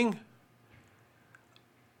Browning.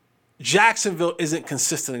 Jacksonville isn't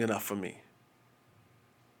consistent enough for me.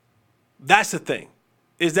 That's the thing.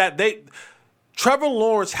 Is that Trevor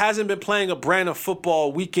Lawrence hasn't been playing a brand of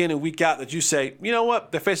football week in and week out that you say, you know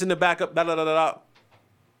what, they're facing the backup,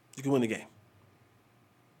 you can win the game.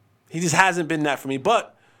 He just hasn't been that for me.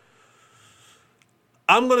 But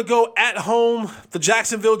I'm going to go at home. The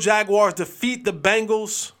Jacksonville Jaguars defeat the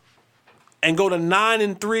Bengals and go to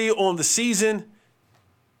 9-3 on the season.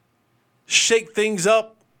 Shake things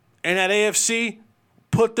up. And at AFC,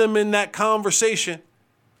 put them in that conversation.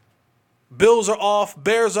 Bills are off.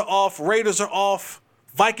 Bears are off. Raiders are off.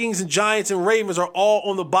 Vikings and Giants and Ravens are all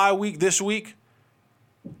on the bye week this week.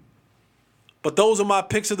 But those are my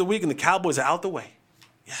picks of the week, and the Cowboys are out the way.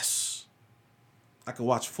 Yes. I can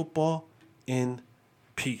watch football in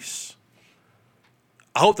peace.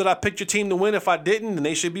 I hope that I picked your team to win. If I didn't, then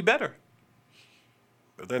they should be better.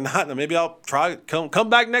 If they're not, then maybe I'll try come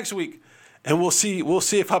back next week, and we'll see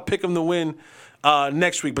if I pick them to win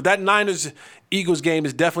next week. But that Niners-Eagles game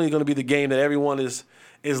is definitely going to be the game that everyone is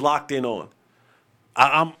locked in on.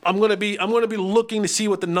 I'm going to be looking to see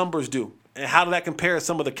what the numbers do and how do that compare to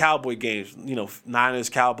some of the Cowboy games. You know, Niners,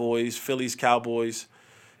 Cowboys, Phillies, Cowboys.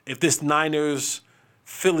 If this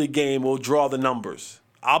Niners-Philly game will draw the numbers,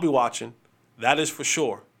 I'll be watching. That is for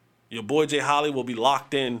sure. Your boy Jay Holly will be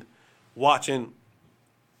locked in watching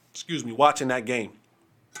that game.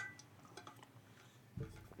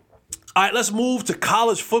 All right, let's move to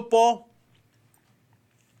college football.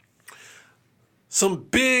 Some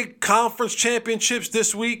big conference championships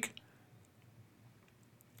this week.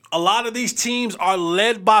 A lot of these teams are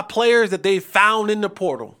led by players that they found in the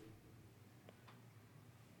portal.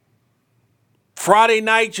 Friday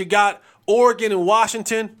night, you got Oregon and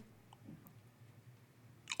Washington.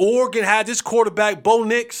 Oregon had this quarterback, Bo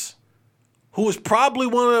Nix, who is probably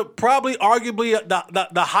arguably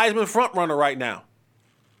the Heisman frontrunner right now.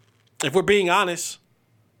 If we're being honest.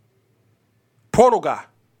 Portal guy.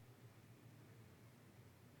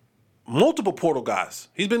 Multiple portal guys.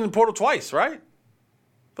 He's been in portal twice, right?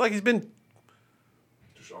 I feel like he's been.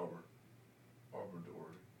 Just Auburn. Auburn to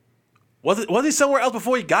Oregon. Was he somewhere else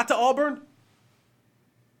before he got to Auburn?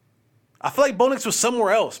 I feel like Bo Nix was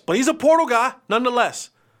somewhere else. But he's a portal guy, nonetheless.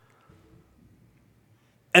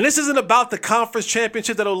 And this isn't about the conference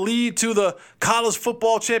championship that'll lead to the college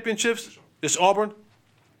football championships. It's Auburn.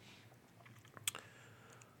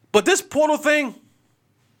 But this portal thing,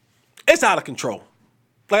 it's out of control.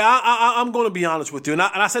 Like, I'm going to be honest with you. And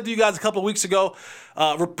I said to you guys a couple of weeks ago,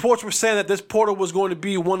 reports were saying that this portal was going to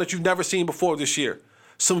be one that you've never seen before this year.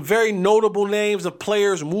 Some very notable names of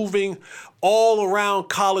players moving all around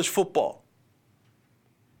college football.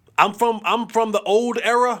 I'm from the old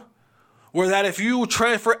era where that if you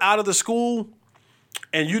transfer out of the school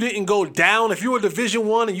and you didn't go down, if you were Division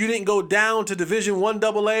I and you didn't go down to Division I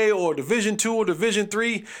AA or Division II or Division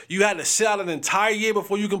III, you had to sit out an entire year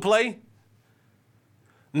before you can play.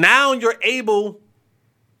 Now you're able,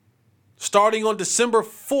 starting on December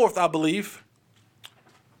 4th, I believe,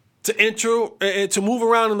 to enter and to move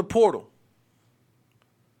around in the portal.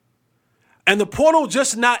 And the portal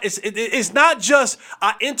it's not just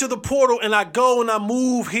I enter the portal and I go and I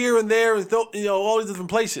move here and there and all these different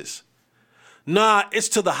places. Nah, it's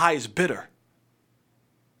to the highest bidder.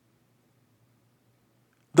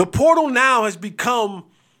 The portal now has become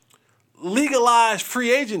legalized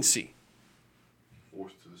free agency.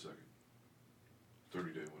 4th to the 2nd.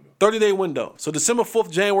 30-day window. 30-day window. So December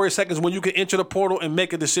 4th, January 2nd is when you can enter the portal and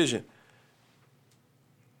make a decision.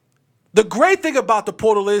 The great thing about the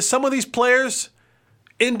portal is some of these players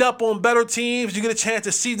end up on better teams. You get a chance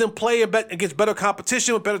to see them play against better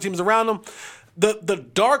competition with better teams around them. The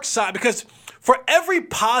dark side, because for every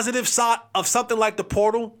positive side of something like the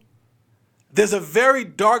portal, there's a very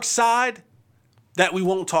dark side that we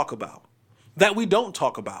won't talk about, that we don't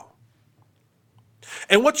talk about.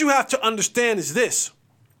 And what you have to understand is this.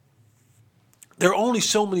 There are only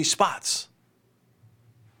so many spots.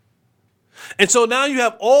 And so now you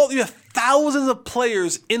have thousands of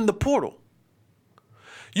players in the portal.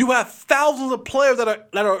 You have thousands of players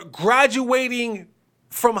that are graduating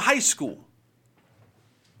from high school.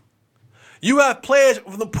 You have players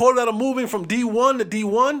from the portal that are moving from D1 to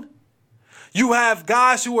D1. You have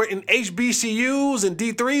guys who are in HBCUs and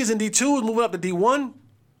D3s and D2s moving up to D1.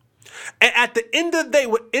 And at the end of the day,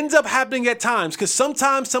 what ends up happening at times, because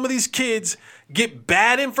sometimes some of these kids get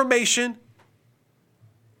bad information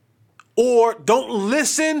or don't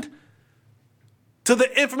listen to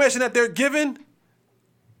the information that they're given.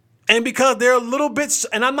 And because they're a little bit,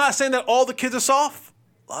 and I'm not saying that all the kids are soft.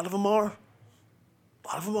 A lot of them are. A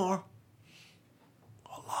lot of them are.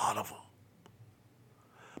 A lot of them.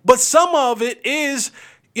 But some of it is,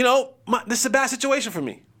 this is a bad situation for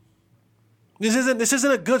me. This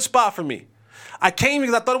isn't a good spot for me. I came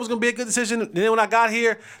because I thought it was going to be a good decision. And then when I got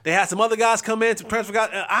here, they had some other guys come in, some transfer guys.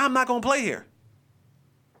 I'm not going to play here.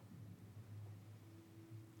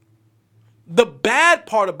 The bad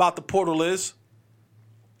part about the portal is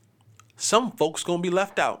some folks going to be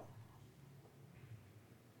left out.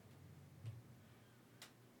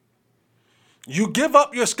 You give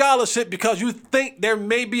up your scholarship because you think there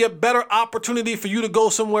may be a better opportunity for you to go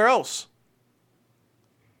somewhere else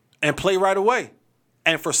and play right away.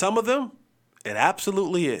 And for some of them, it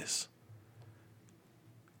absolutely is.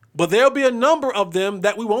 But there'll be a number of them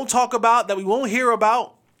that we won't talk about, that we won't hear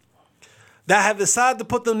about, that have decided to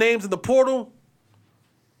put their names in the portal,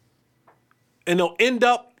 and they'll end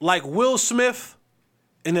up like Will Smith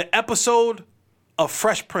in the episode of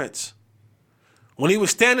Fresh Prince. When he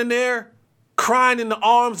was standing there crying in the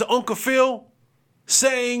arms of Uncle Phil,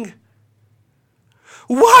 saying,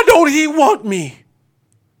 "Why don't he want me?"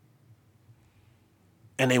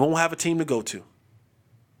 And they won't have a team to go to.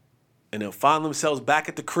 And they'll find themselves back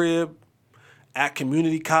at the crib, at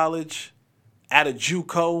community college, at a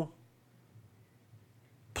JUCO,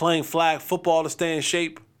 playing flag football to stay in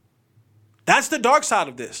shape. That's the dark side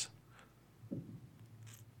of this.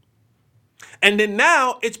 And then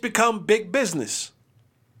now it's become big business.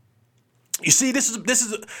 You see, this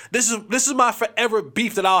is my forever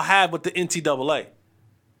beef that I'll have with the NCAA.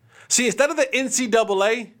 See, instead of the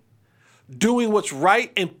NCAA doing what's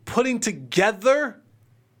right and putting together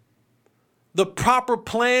the proper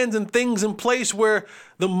plans and things in place where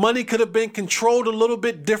the money could have been controlled a little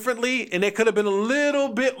bit differently and there could have been a little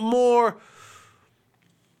bit more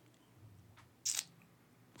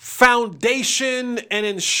foundation and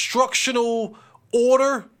instructional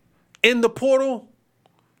order in the portal,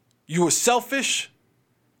 you were selfish,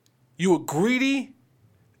 you were greedy,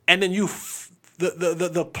 and then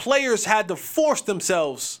the players had to force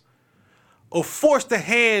themselves or force the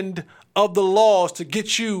hand of the laws to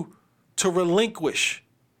get you to relinquish.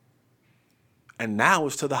 And now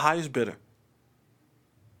it's to the highest bidder.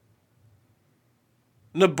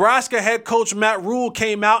 Nebraska head coach Matt Rule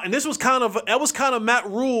came out, and that was kind of Matt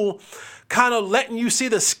Rule kind of letting you see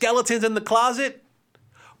the skeletons in the closet,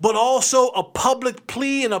 but also a public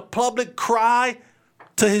plea and a public cry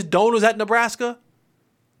to his donors at Nebraska.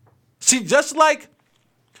 See, just like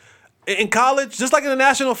in college, just like in the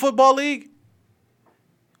National Football League,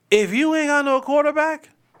 if you ain't got no quarterback,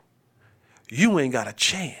 you ain't got a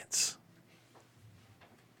chance.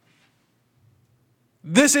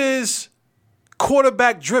 This is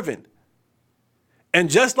quarterback driven. And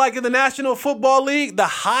just like in the National Football League, the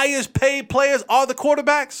highest paid players are the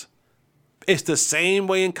quarterbacks. It's the same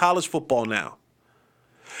way in college football now.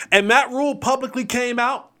 And Matt Rule publicly came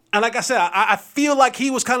out, and like I said, I feel like he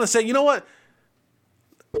was kind of saying, you know what?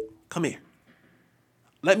 Come here.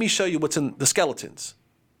 Let me show you what's in the skeletons.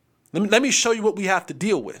 Let me show you what we have to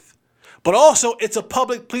deal with. But also, it's a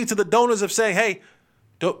public plea to the donors of saying, hey,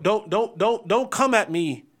 don't come at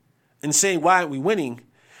me and saying, why aren't we winning?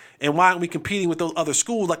 And why aren't we competing with those other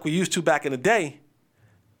schools like we used to back in the day?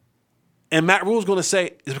 And Matt Rule's going to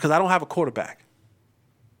say, it's because I don't have a quarterback.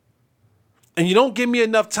 And you don't give me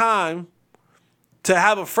enough time to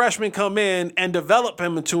have a freshman come in and develop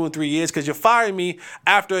him in 2 and 3 years because you're firing me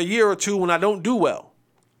after a year or two when I don't do well.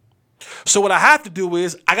 So what I have to do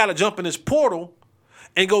is I got to jump in this portal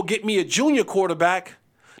and go get me a junior quarterback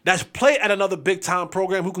that's played at another big-time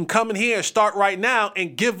program who can come in here and start right now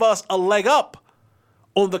and give us a leg up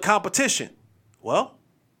on the competition. Well,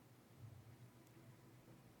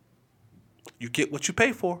 you get what you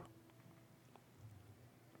pay for.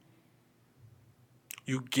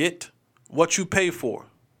 You get what you pay for.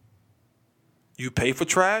 You pay for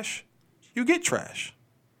trash, you get trash.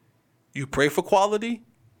 You pray for quality,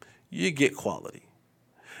 you get quality.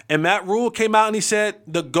 And Matt Rule came out and he said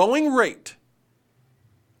the going rate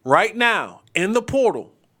right now in the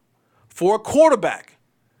portal for a quarterback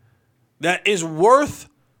that is worth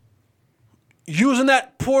using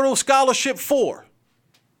that portal scholarship for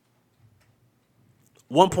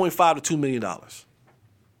 $1.5 to $2 million.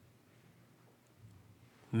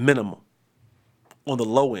 Minimum. On the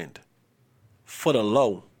low end. For the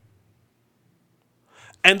low.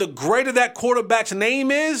 And the greater that quarterback's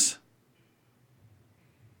name is,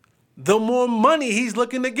 the more money he's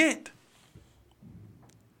looking to get.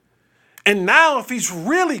 And now if he's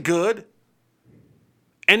really good,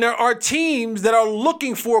 and there are teams that are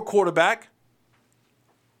looking for a quarterback,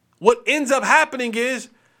 what ends up happening is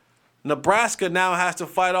Nebraska now has to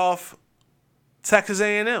fight off Texas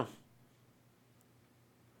A&M.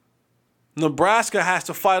 Nebraska has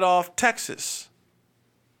to fight off Texas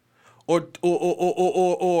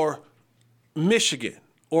or Michigan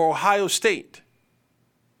or Ohio State,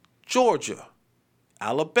 Georgia,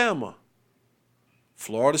 Alabama,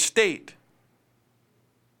 Florida State,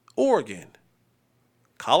 Oregon,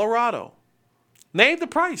 Colorado. Name the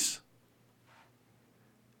price.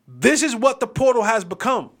 This is what the portal has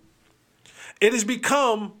become. It has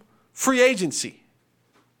become free agency.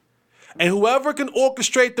 And whoever can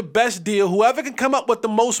orchestrate the best deal, whoever can come up with the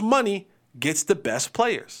most money, gets the best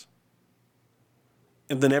players.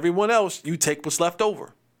 And then everyone else, you take what's left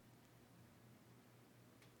over.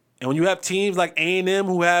 And when you have teams like A&M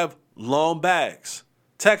who have long bags,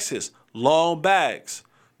 Texas, long bags,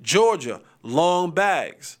 Georgia, long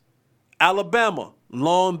bags, Alabama,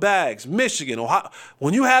 long bags, Michigan, Ohio.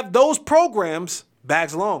 When you have those programs,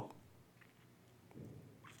 bags long.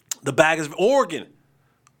 The bag is Oregon,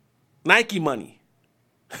 Nike money.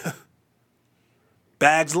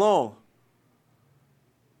 Bags long.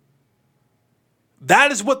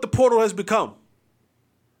 That is what the portal has become.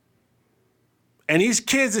 And these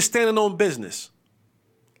kids are standing on business.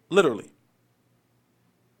 Literally.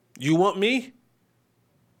 You want me?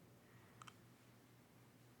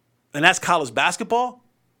 And that's college basketball.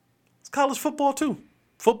 It's college football too.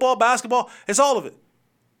 Football, basketball, it's all of it.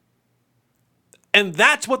 And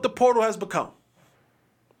that's what the portal has become.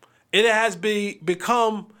 It has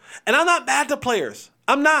become, and I'm not mad at the players.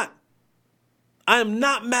 I'm not. I am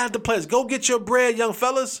not mad at the players. Go get your bread, young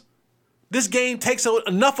fellas. This game takes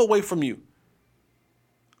enough away from you.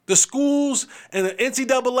 The schools and the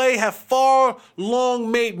NCAA have far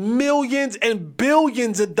long made millions and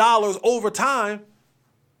billions of dollars over time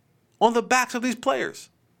on the backs of these players.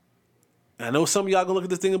 And I know some of y'all gonna look at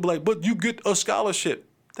this thing and be like, but you get a scholarship.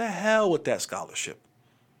 The hell with that scholarship.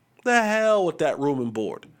 The hell with that room and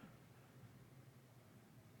board.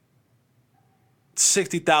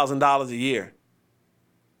 $60,000 a year.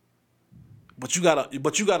 But you got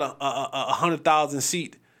a 100,000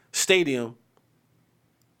 seat stadium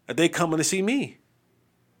that they coming to see me.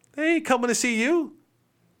 They ain't coming to see you.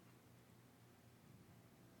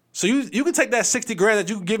 So you can take that 60 grand that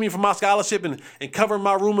you can give me for my scholarship and cover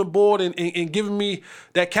my room and board and giving me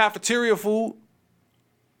that cafeteria food.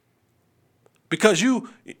 Because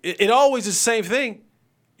it always is the same thing.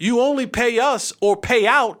 You only pay us or pay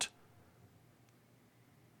out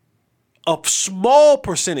a small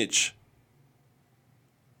percentage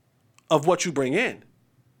of what you bring in.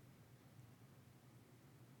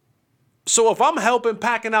 So if I'm helping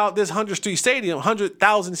packing out this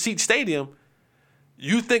 100,000 seat stadium,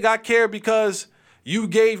 you think I care because you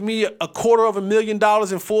gave me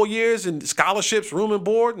 $250,000 in 4 years in scholarships, room and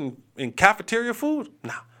board, and cafeteria food?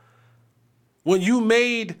 No. When you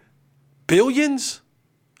made billions,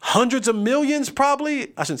 hundreds of millions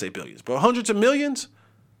probably, I shouldn't say billions, but hundreds of millions?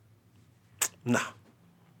 Nah.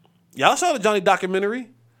 Y'all saw the Johnny documentary.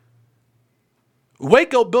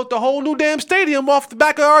 Waco built the whole new damn stadium off the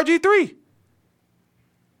back of RG3.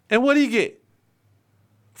 And what did he get?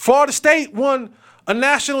 Florida State won a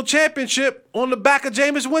national championship on the back of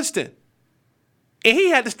Jameis Winston. And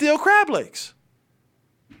he had to steal crab legs.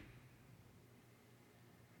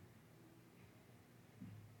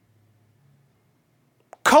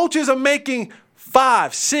 Coaches are making $5,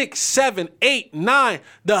 $6, $7, $8, $9,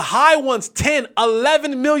 the high ones $10,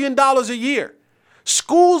 $11 million a year.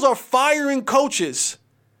 Schools are firing coaches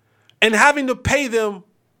and having to pay them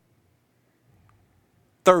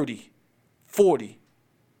 30, 40.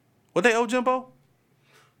 What they owe, Jimbo?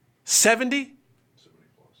 70?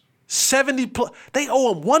 70 plus. They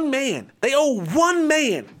owe him one man. They owe one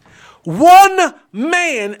man. One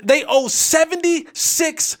man they owe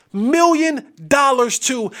 $76 million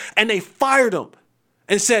to, and they fired him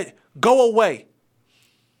and said, go away.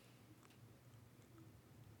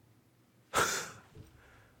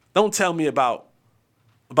 Don't tell me about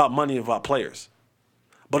money of our players.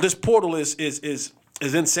 But this portal is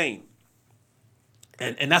insane.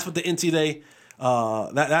 And that's what the NCAA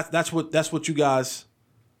that's what you guys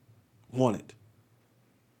wanted.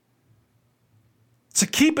 To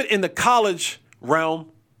keep it in the college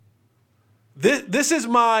realm, This is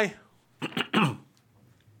my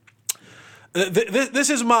this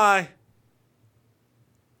is my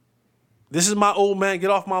old man get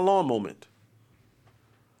off my lawn moment.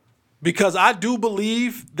 Because I do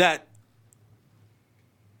believe that,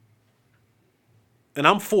 and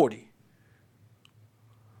I'm 40.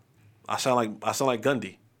 I sound like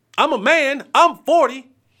Gundy. I'm a man, I'm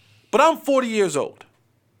 40, but I'm 40 years old.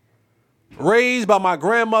 Raised by my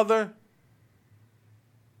grandmother.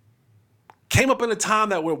 Came up in a time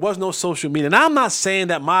that there was no social media. And I'm not saying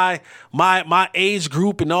that my age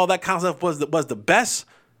group and all that kind of stuff was the best.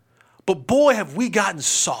 But boy, have we gotten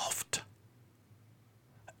soft.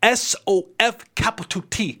 S-O-F capital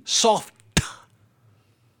T, soft.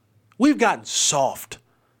 We've gotten soft.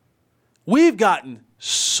 We've gotten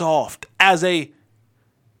soft as a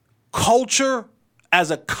culture,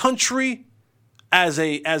 as a country, as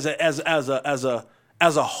a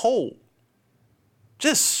whole.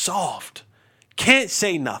 Just soft. Can't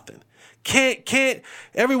say nothing. Can't.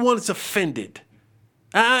 Everyone's offended.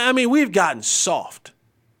 I mean, we've gotten soft.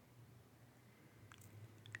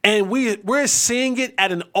 And we're seeing it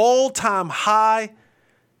at an all-time high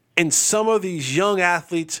in some of these young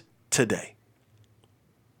athletes today.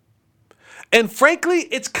 And frankly,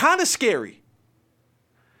 it's kind of scary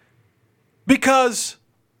because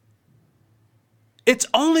it's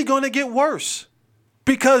only going to get worse.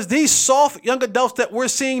 Because these soft young adults that we're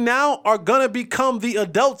seeing now are going to become the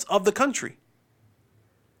adults of the country.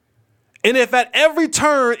 And if at every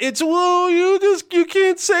turn it's, well, you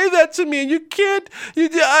can't say that to me, and you can't,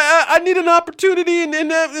 I need an opportunity, and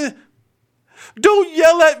don't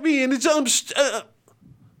yell at me, and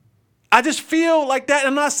I just feel like that.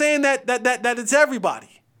 I'm not saying that it's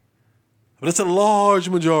everybody, but it's a large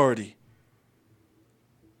majority.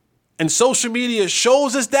 And social media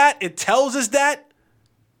shows us that, it tells us that.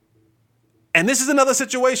 And this is another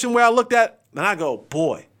situation where I looked at and I go,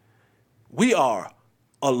 boy, we are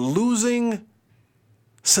a losing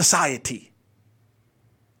society.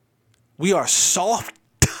 We are soft.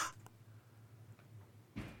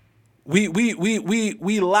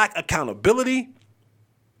 We lack accountability.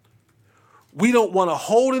 We don't want to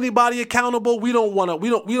hold anybody accountable. We don't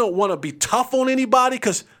want to be tough on anybody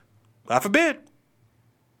because, God forbid,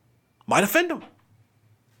 might offend them.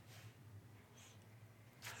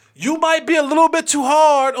 You might be a little bit too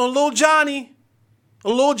hard on little Johnny, a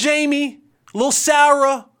little Jamie, little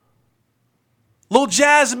Sarah, little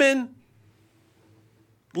Jasmine,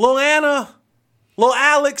 little Anna, little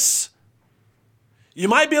Alex. You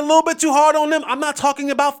might be a little bit too hard on them. I'm not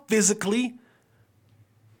talking about physically,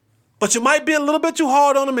 but you might be a little bit too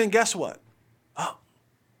hard on them, and guess what? Oh,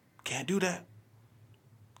 can't do that.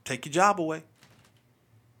 Take your job away.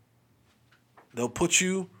 They'll put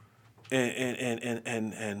you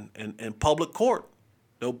in public court.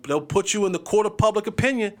 They'll put you in the court of public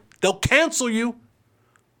opinion. They'll cancel you.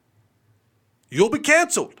 You'll be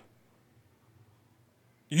canceled.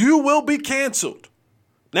 You will be canceled.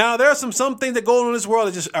 Now, there are some things that go on in this world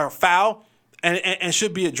that just are foul and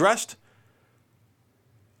should be addressed.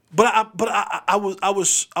 But I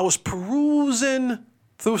was perusing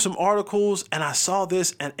through some articles and I saw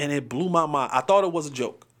this and it blew my mind. I thought it was a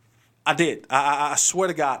joke. I did. I swear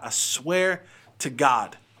to God. I swear to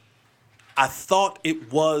God. I thought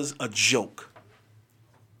it was a joke.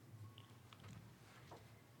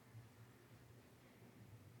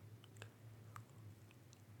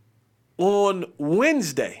 On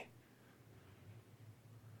Wednesday,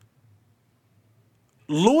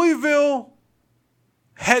 Louisville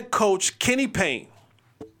head coach Kenny Payne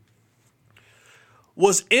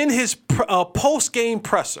was in his post-game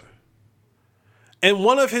presser. And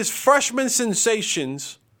one of his freshman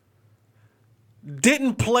sensations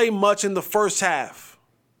didn't play much in the first half.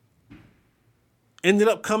 Ended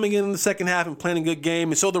up coming in the second half and playing a good game.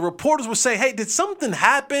 And so the reporters would say, hey, did something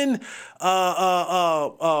happen?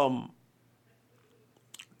 Ty-Laur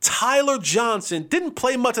Johnson didn't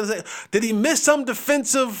play much. Did he miss some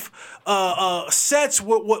defensive sets?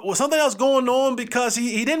 Was something else going on? Because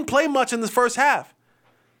he didn't play much in the first half.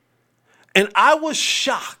 And I was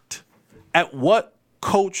shocked at what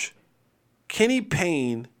Coach Kenny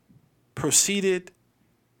Payne proceeded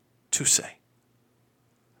to say.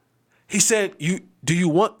 He said, do you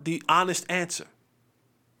want the honest answer?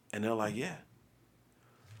 And they're like, yeah.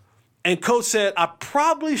 And Coach said, I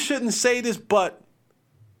probably shouldn't say this, but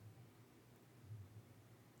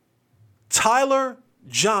Ty-Laur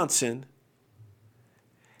Johnson,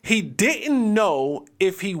 he didn't know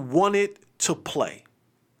if he wanted to play.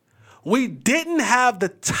 We didn't have the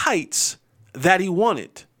tights that he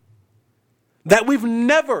wanted, that we've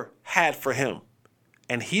never had for him.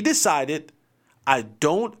 And he decided, I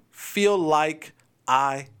don't feel like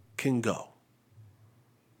I can go.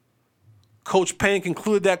 Coach Payne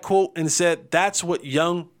concluded that quote and said, that's what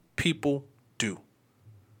young people do.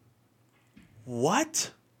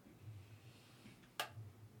 What?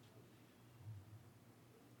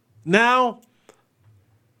 Now,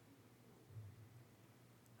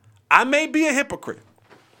 I may be a hypocrite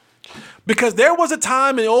because there was a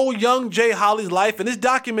time in old young Jay Holly's life, and it's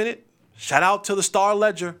documented. Shout out to the Star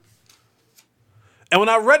Ledger. And when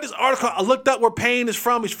I read this article, I looked up where Payne is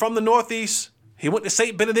from. He's from the Northeast. He went to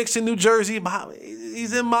St. Benedict's in New Jersey.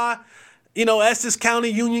 He's in my, Essex County,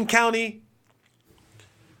 Union County.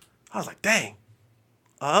 I was like, dang,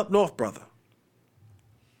 up north, brother.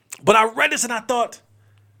 But I read this and I thought,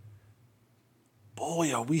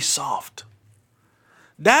 boy, are we soft.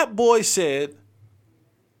 That boy said,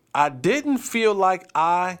 I didn't feel like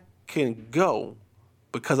I can go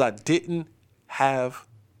because I didn't have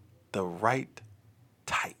the right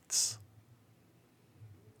tights.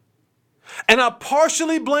 And I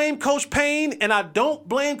partially blame Coach Payne, and I don't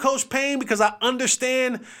blame Coach Payne because I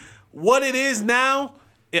understand what it is now.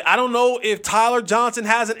 I don't know if Ty-Laur Johnson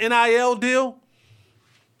has an NIL deal.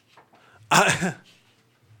 But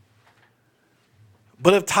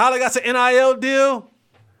if Tyler got an NIL deal,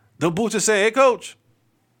 the boots will say, hey, coach,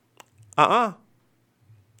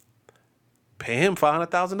 pay him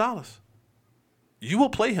 $500,000. You will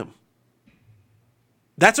play him.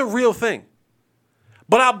 That's a real thing.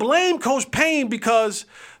 But I blame Coach Payne because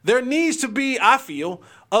there needs to be, I feel,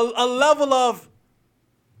 a level of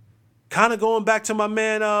kind of going back to my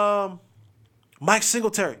man Mike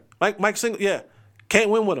Singletary. Mike Singletary, yeah. Can't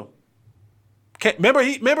win with him.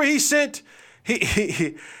 Remember he sent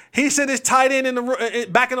he sent his tight end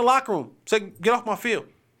back in the locker room. Said, get off my field.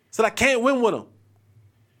 Said, I can't win with him.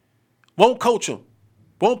 Won't coach him.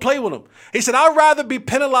 Won't play with him. He said, I'd rather be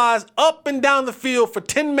penalized up and down the field for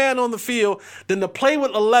 10 men on the field than to play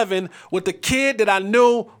with 11 with the kid that I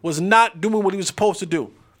knew was not doing what he was supposed to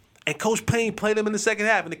do. And Coach Payne played him in the second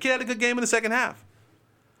half. And the kid had a good game in the second half.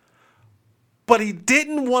 But he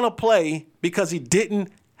didn't want to play because he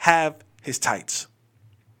didn't have his tights.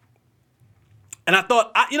 And I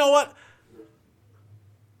thought, you know what?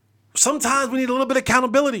 Sometimes we need a little bit of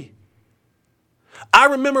accountability. I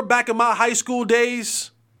remember back in my high school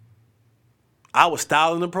days, I was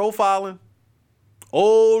styling and profiling.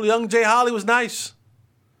 Old young Jay Holly was nice.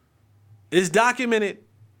 It's documented.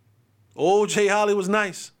 Old Jay Holly was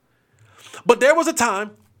nice. But there was a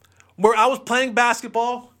time where I was playing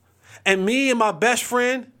basketball, and me and my best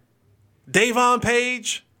friend, Davon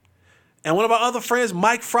Page, and one of our other friends,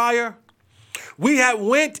 Mike Fryer, we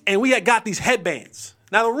had got these headbands.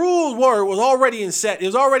 Now the rules was already in set. It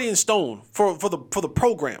was already in stone for the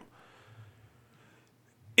program.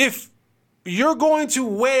 If you're going to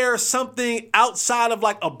wear something outside of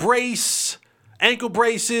like a brace, ankle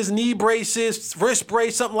braces, knee braces, wrist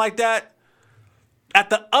brace, something like that, at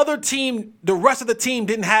the other team, the rest of the team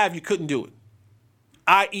didn't have, you couldn't do it.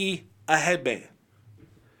 I.e. a headband.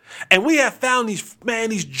 And we have found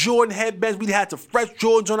these Jordan headbands. We had the fresh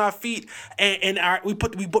Jordans on our feet, and we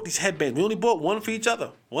bought these headbands. We only bought one for each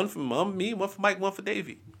other. One for me, one for Mike, one for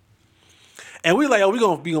Davey. And we like, we're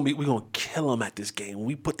gonna kill them at this game.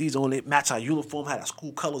 We put these on, it match our uniform, had our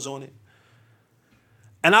school colors on it.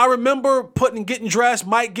 And I remember getting dressed,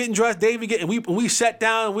 Mike getting dressed, Davey getting. We sat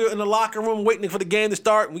down, and we were in the locker room waiting for the game to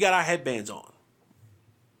start, and we got our headbands on.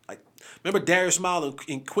 Like, remember Darius Smile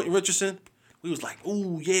and Quentin Richardson? We was like,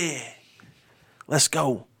 ooh, yeah, let's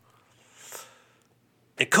go.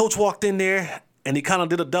 And Coach walked in there, and he kind of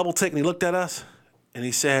did a double take, and he looked at us, and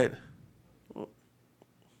he said,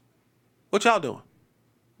 what y'all doing?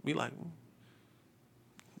 We like,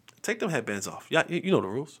 take them headbands off. Yeah, you know the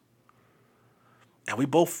rules.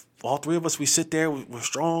 And all three of us, we sit there, we're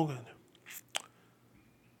strong. And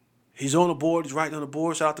he's on the board, he's writing on the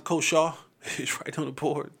board. Shout out to Coach Shaw. He's writing on the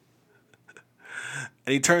board.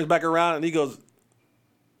 And he turns back around and he goes,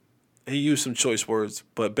 he used some choice words,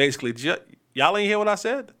 but basically, y'all ain't hear what I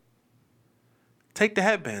said? Take the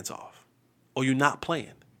headbands off or you're not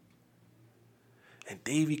playing. And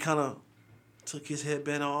Davey kind of took his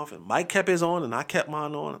headband off and Mike kept his on and I kept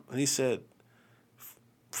mine on. And he said,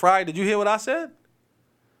 Fry, did you hear what I said?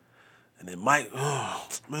 And then Mike,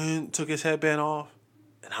 took his headband off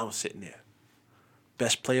and I was sitting there.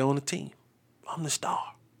 Best player on the team. I'm the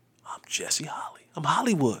star. I'm Jesse Holly. I'm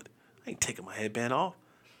Hollywood. I ain't taking my headband off.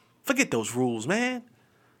 Forget those rules, man.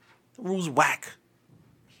 The rules whack.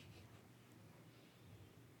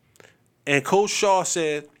 And Coach Shaw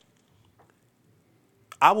said,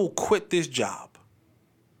 I will quit this job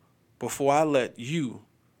before I let you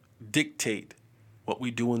dictate what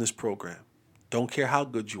we do in this program. Don't care how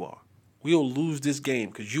good you are. We will lose this game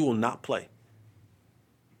because you will not play.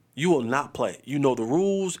 You will not play. You know the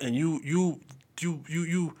rules, and you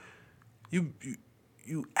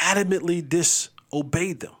adamantly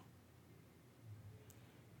disobeyed them.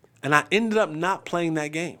 And I ended up not playing that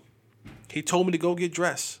game. He told me to go get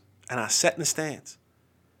dressed, and I sat in the stands.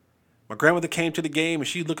 My grandmother came to the game, and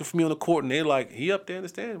she's looking for me on the court, and they're like, he up there in the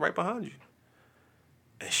stands right behind you.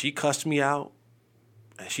 And she cussed me out,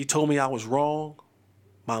 and she told me I was wrong.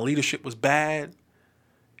 My leadership was bad.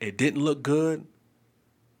 It didn't look good.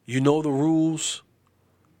 You know the rules.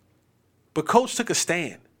 But Coach took a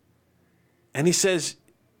stand, and he says,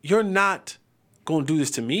 you're not going to do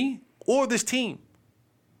this to me or this team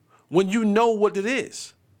when you know what it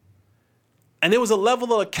is. And there was a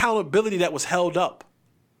level of accountability that was held up.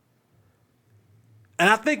 And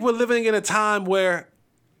I think we're living in a time where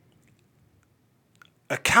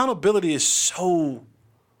accountability is so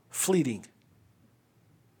fleeting.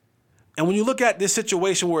 And when you look at this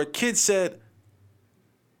situation where a kid said,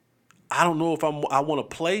 I don't know if I want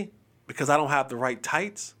to play because I don't have the right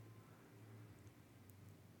tights,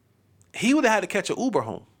 he would have had to catch an Uber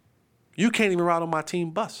home. You can't even ride on my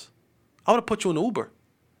team bus. I would have put you in an Uber.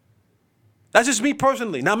 That's just me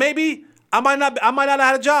personally. Now, maybe I might not have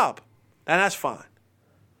had a job, and that's fine.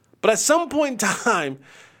 But at some point in time,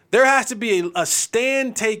 there has to be a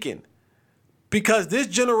stand taken, because this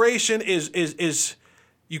generation is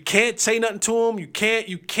you can't say nothing to them. You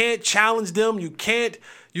can't challenge them. You can't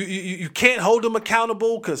hold them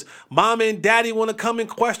accountable because mom and daddy want to come and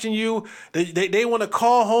question you. They want to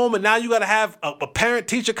call home, and now you got to have a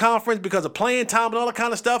parent-teacher conference because of playing time and all that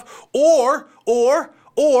kind of stuff. Or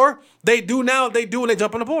they do and they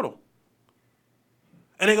jump in the portal.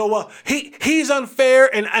 And they go, well, he's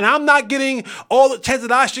unfair, and I'm not getting all the chances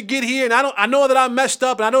that I should get here, and I know that I messed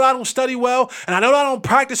up, and I know I don't study well, and I know that I don't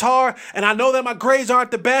practice hard, and I know that my grades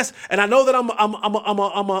aren't the best, and I know that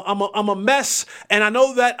I'm a mess, and I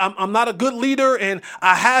know that I'm not a good leader, and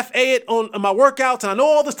I half-A it on my workouts, and I know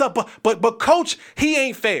all this stuff, but Coach, he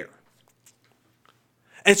ain't fair.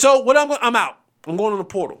 And so I'm out. I'm going on the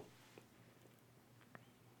portal.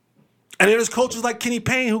 And then there's coaches like Kenny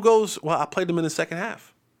Payne who goes, well, I played them in the second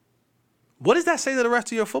half. What does that say to the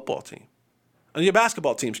rest of your football team? Or your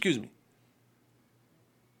basketball team, excuse me.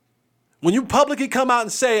 When you publicly come out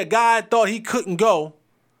and say a guy thought he couldn't go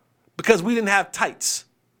because we didn't have tights.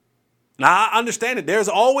 Now, I understand it. There's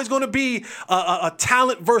always going to be a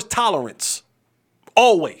talent versus tolerance.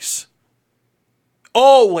 Always.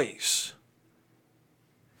 Always.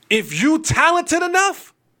 If you talented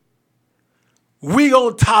enough, we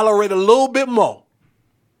gonna tolerate a little bit more.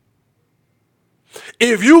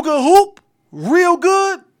 If you can hoop real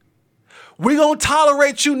good, we gonna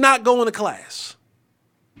tolerate you not going to class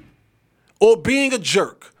or being a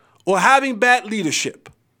jerk or having bad leadership.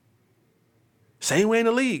 Same way in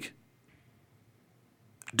the league.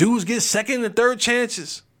 Dudes get second and third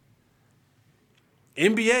chances.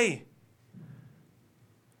 NBA,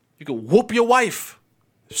 you can whoop your wife,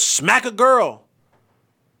 smack a girl.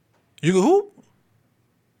 You can hoop.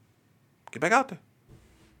 Get back out there.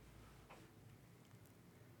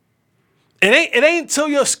 It ain't until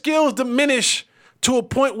your skills diminish to a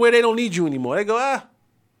point where they don't need you anymore. They go,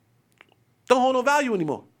 don't hold no value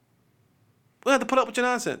anymore. We don't have to put up with your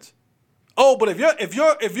nonsense. Oh, but if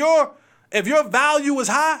your value is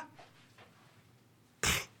high,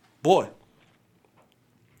 boy.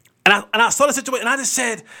 And I saw the situation, and I just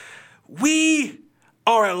said, we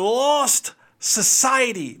are a lost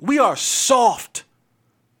society. We are soft.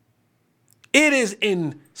 It is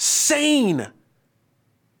insane.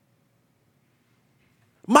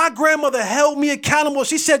 My grandmother held me accountable.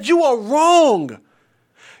 She said, you are wrong.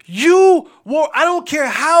 I don't care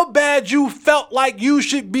how bad you felt like you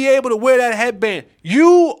should be able to wear that headband.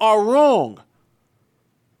 You are wrong.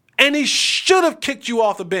 And he should have kicked you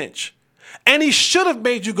off the bench. And he should have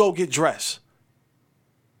made you go get dressed.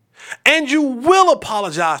 And you will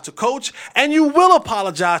apologize to coach. And you will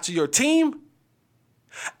apologize to your team.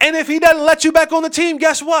 And if he doesn't let you back on the team,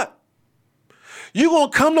 guess what? You're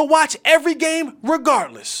going to come to watch every game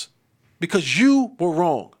regardless because you were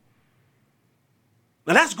wrong.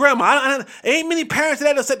 Now, that's grandma. Ain't many parents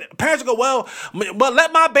that say, parents go, well, but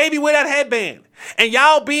let my baby wear that headband. And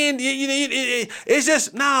y'all being, it's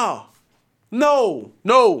just, no.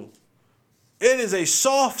 It is a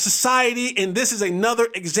soft society, and this is another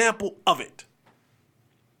example of it.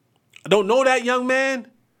 I don't know that young man.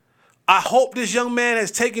 I hope this young man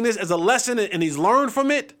has taken this as a lesson and he's learned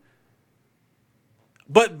from it.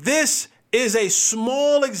 But this is a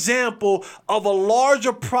small example of a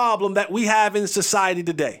larger problem that we have in society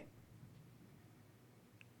today.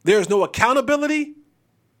 There's no accountability.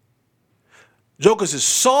 Jokers is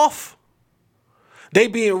soft. They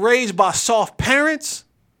being raised by soft parents.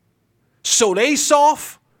 So they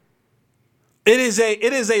soft. It is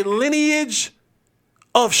a lineage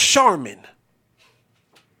of Charmin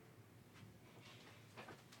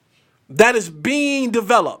that is being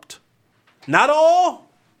developed. Not all,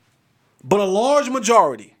 but a large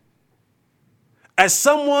majority. As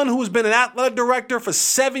someone who's been an athletic director for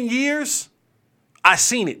 7 years, I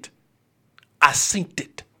seen it. I seen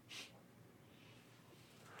it.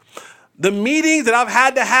 The meetings that I've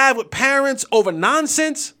had to have with parents over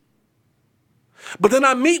nonsense, but then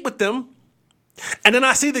I meet with them, and then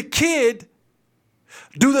I see the kid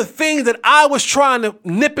do the things that I was trying to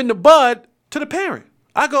nip in the bud to the parent.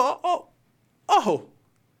 I go, oh,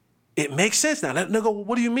 it makes sense now. They go,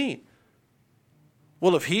 what do you mean?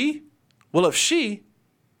 Well, if she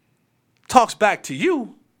talks back to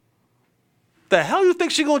you, the hell you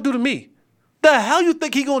think she gonna do to me? The hell you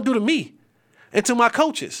think he gonna do to me and to my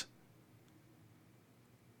coaches?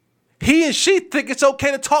 He and she think it's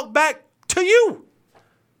okay to talk back to you.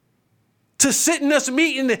 To sit in this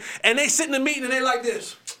meeting, and they sit in the meeting and they like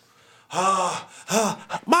this.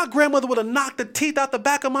 My grandmother would have knocked the teeth out the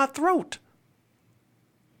back of my throat.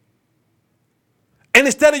 And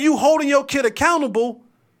instead of you holding your kid accountable,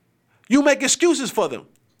 you make excuses for them.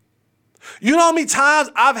 You know how many times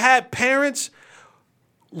I've had parents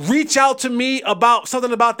reach out to me about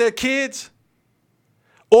something about their kids?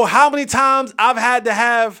 Or how many times I've had to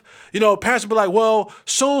have, parents be like, well,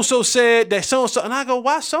 so-and-so said that so-and-so. And I go,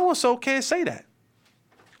 why so-and-so can't say that?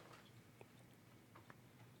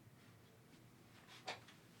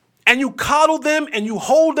 And you coddle them and you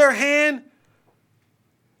hold their hand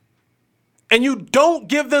and you don't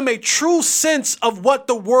give them a true sense of what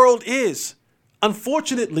the world is.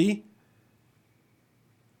 Unfortunately,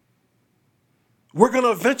 we're going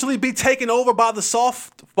to eventually be taken over by the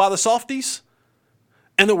softies.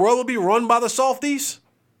 And the world will be run by the softies.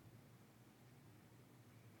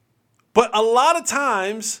 But a lot of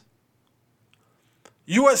times,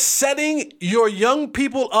 you are setting your young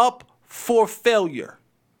people up for failure.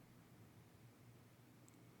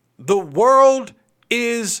 The world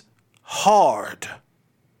is hard,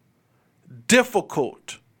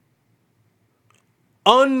 difficult,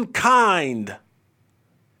 unkind,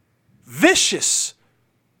 vicious,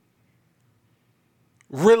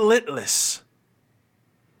 relentless.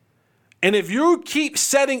 And if you keep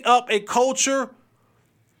setting up a culture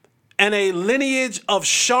and a lineage of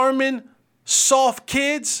Charmin, soft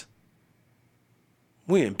kids,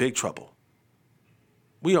 we're in big trouble.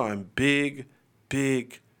 We are in big,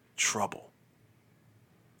 big trouble.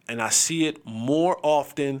 And I see it more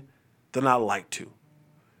often than I like to.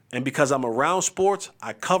 And because I'm around sports,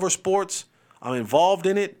 I cover sports, I'm involved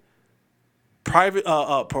in it,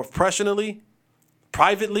 professionally,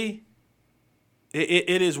 privately,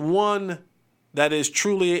 it is one that is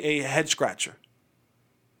truly a head scratcher.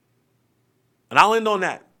 And I'll end on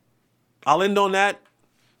that.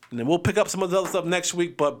 And then we'll pick up some of the other stuff next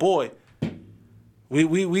week. But boy,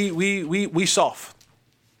 we soft.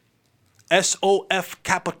 SOF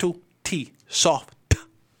capital T, soft.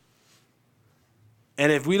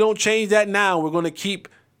 And if we don't change that now, we're going to keep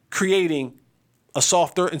creating a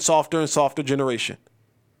softer and softer and softer generation.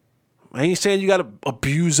 I ain't saying you got to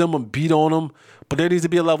abuse them and beat on them, but there needs to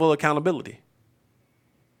be a level of accountability.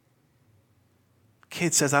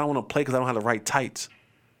 Kid says, I don't want to play because I don't have the right tights.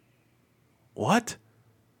 What?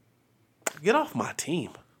 Get off my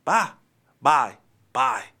team. Bye.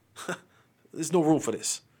 There's no room for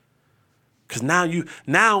this. Because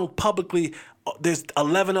now publicly, there's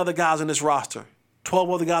 11 other guys on this roster, 12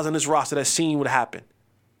 other guys on this roster that's seen what happened.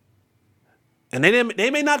 And they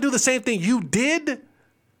may not do the same thing you did,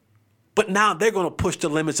 but now they're going to push the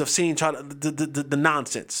limits of seeing the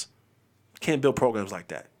nonsense. Can't build programs like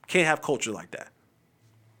that. Can't have culture like that.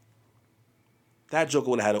 That joker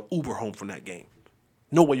would have had an Uber home from that game.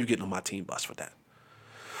 No way you're getting on my team bus for that.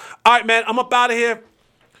 All right, man, I'm up out of here.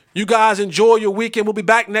 You guys enjoy your weekend. We'll be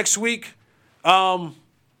back next week.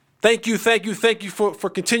 Thank you for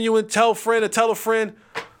continuing. Tell a friend or tell a friend.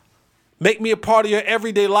 Make me a part of your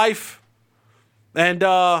everyday life. And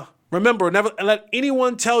remember, never let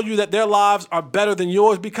anyone tell you that their lives are better than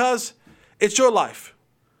yours because it's your life.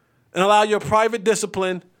 And allow your private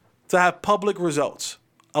discipline to have public results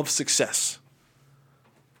of success.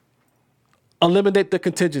 Eliminate the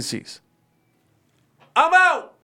contingencies. I'm out.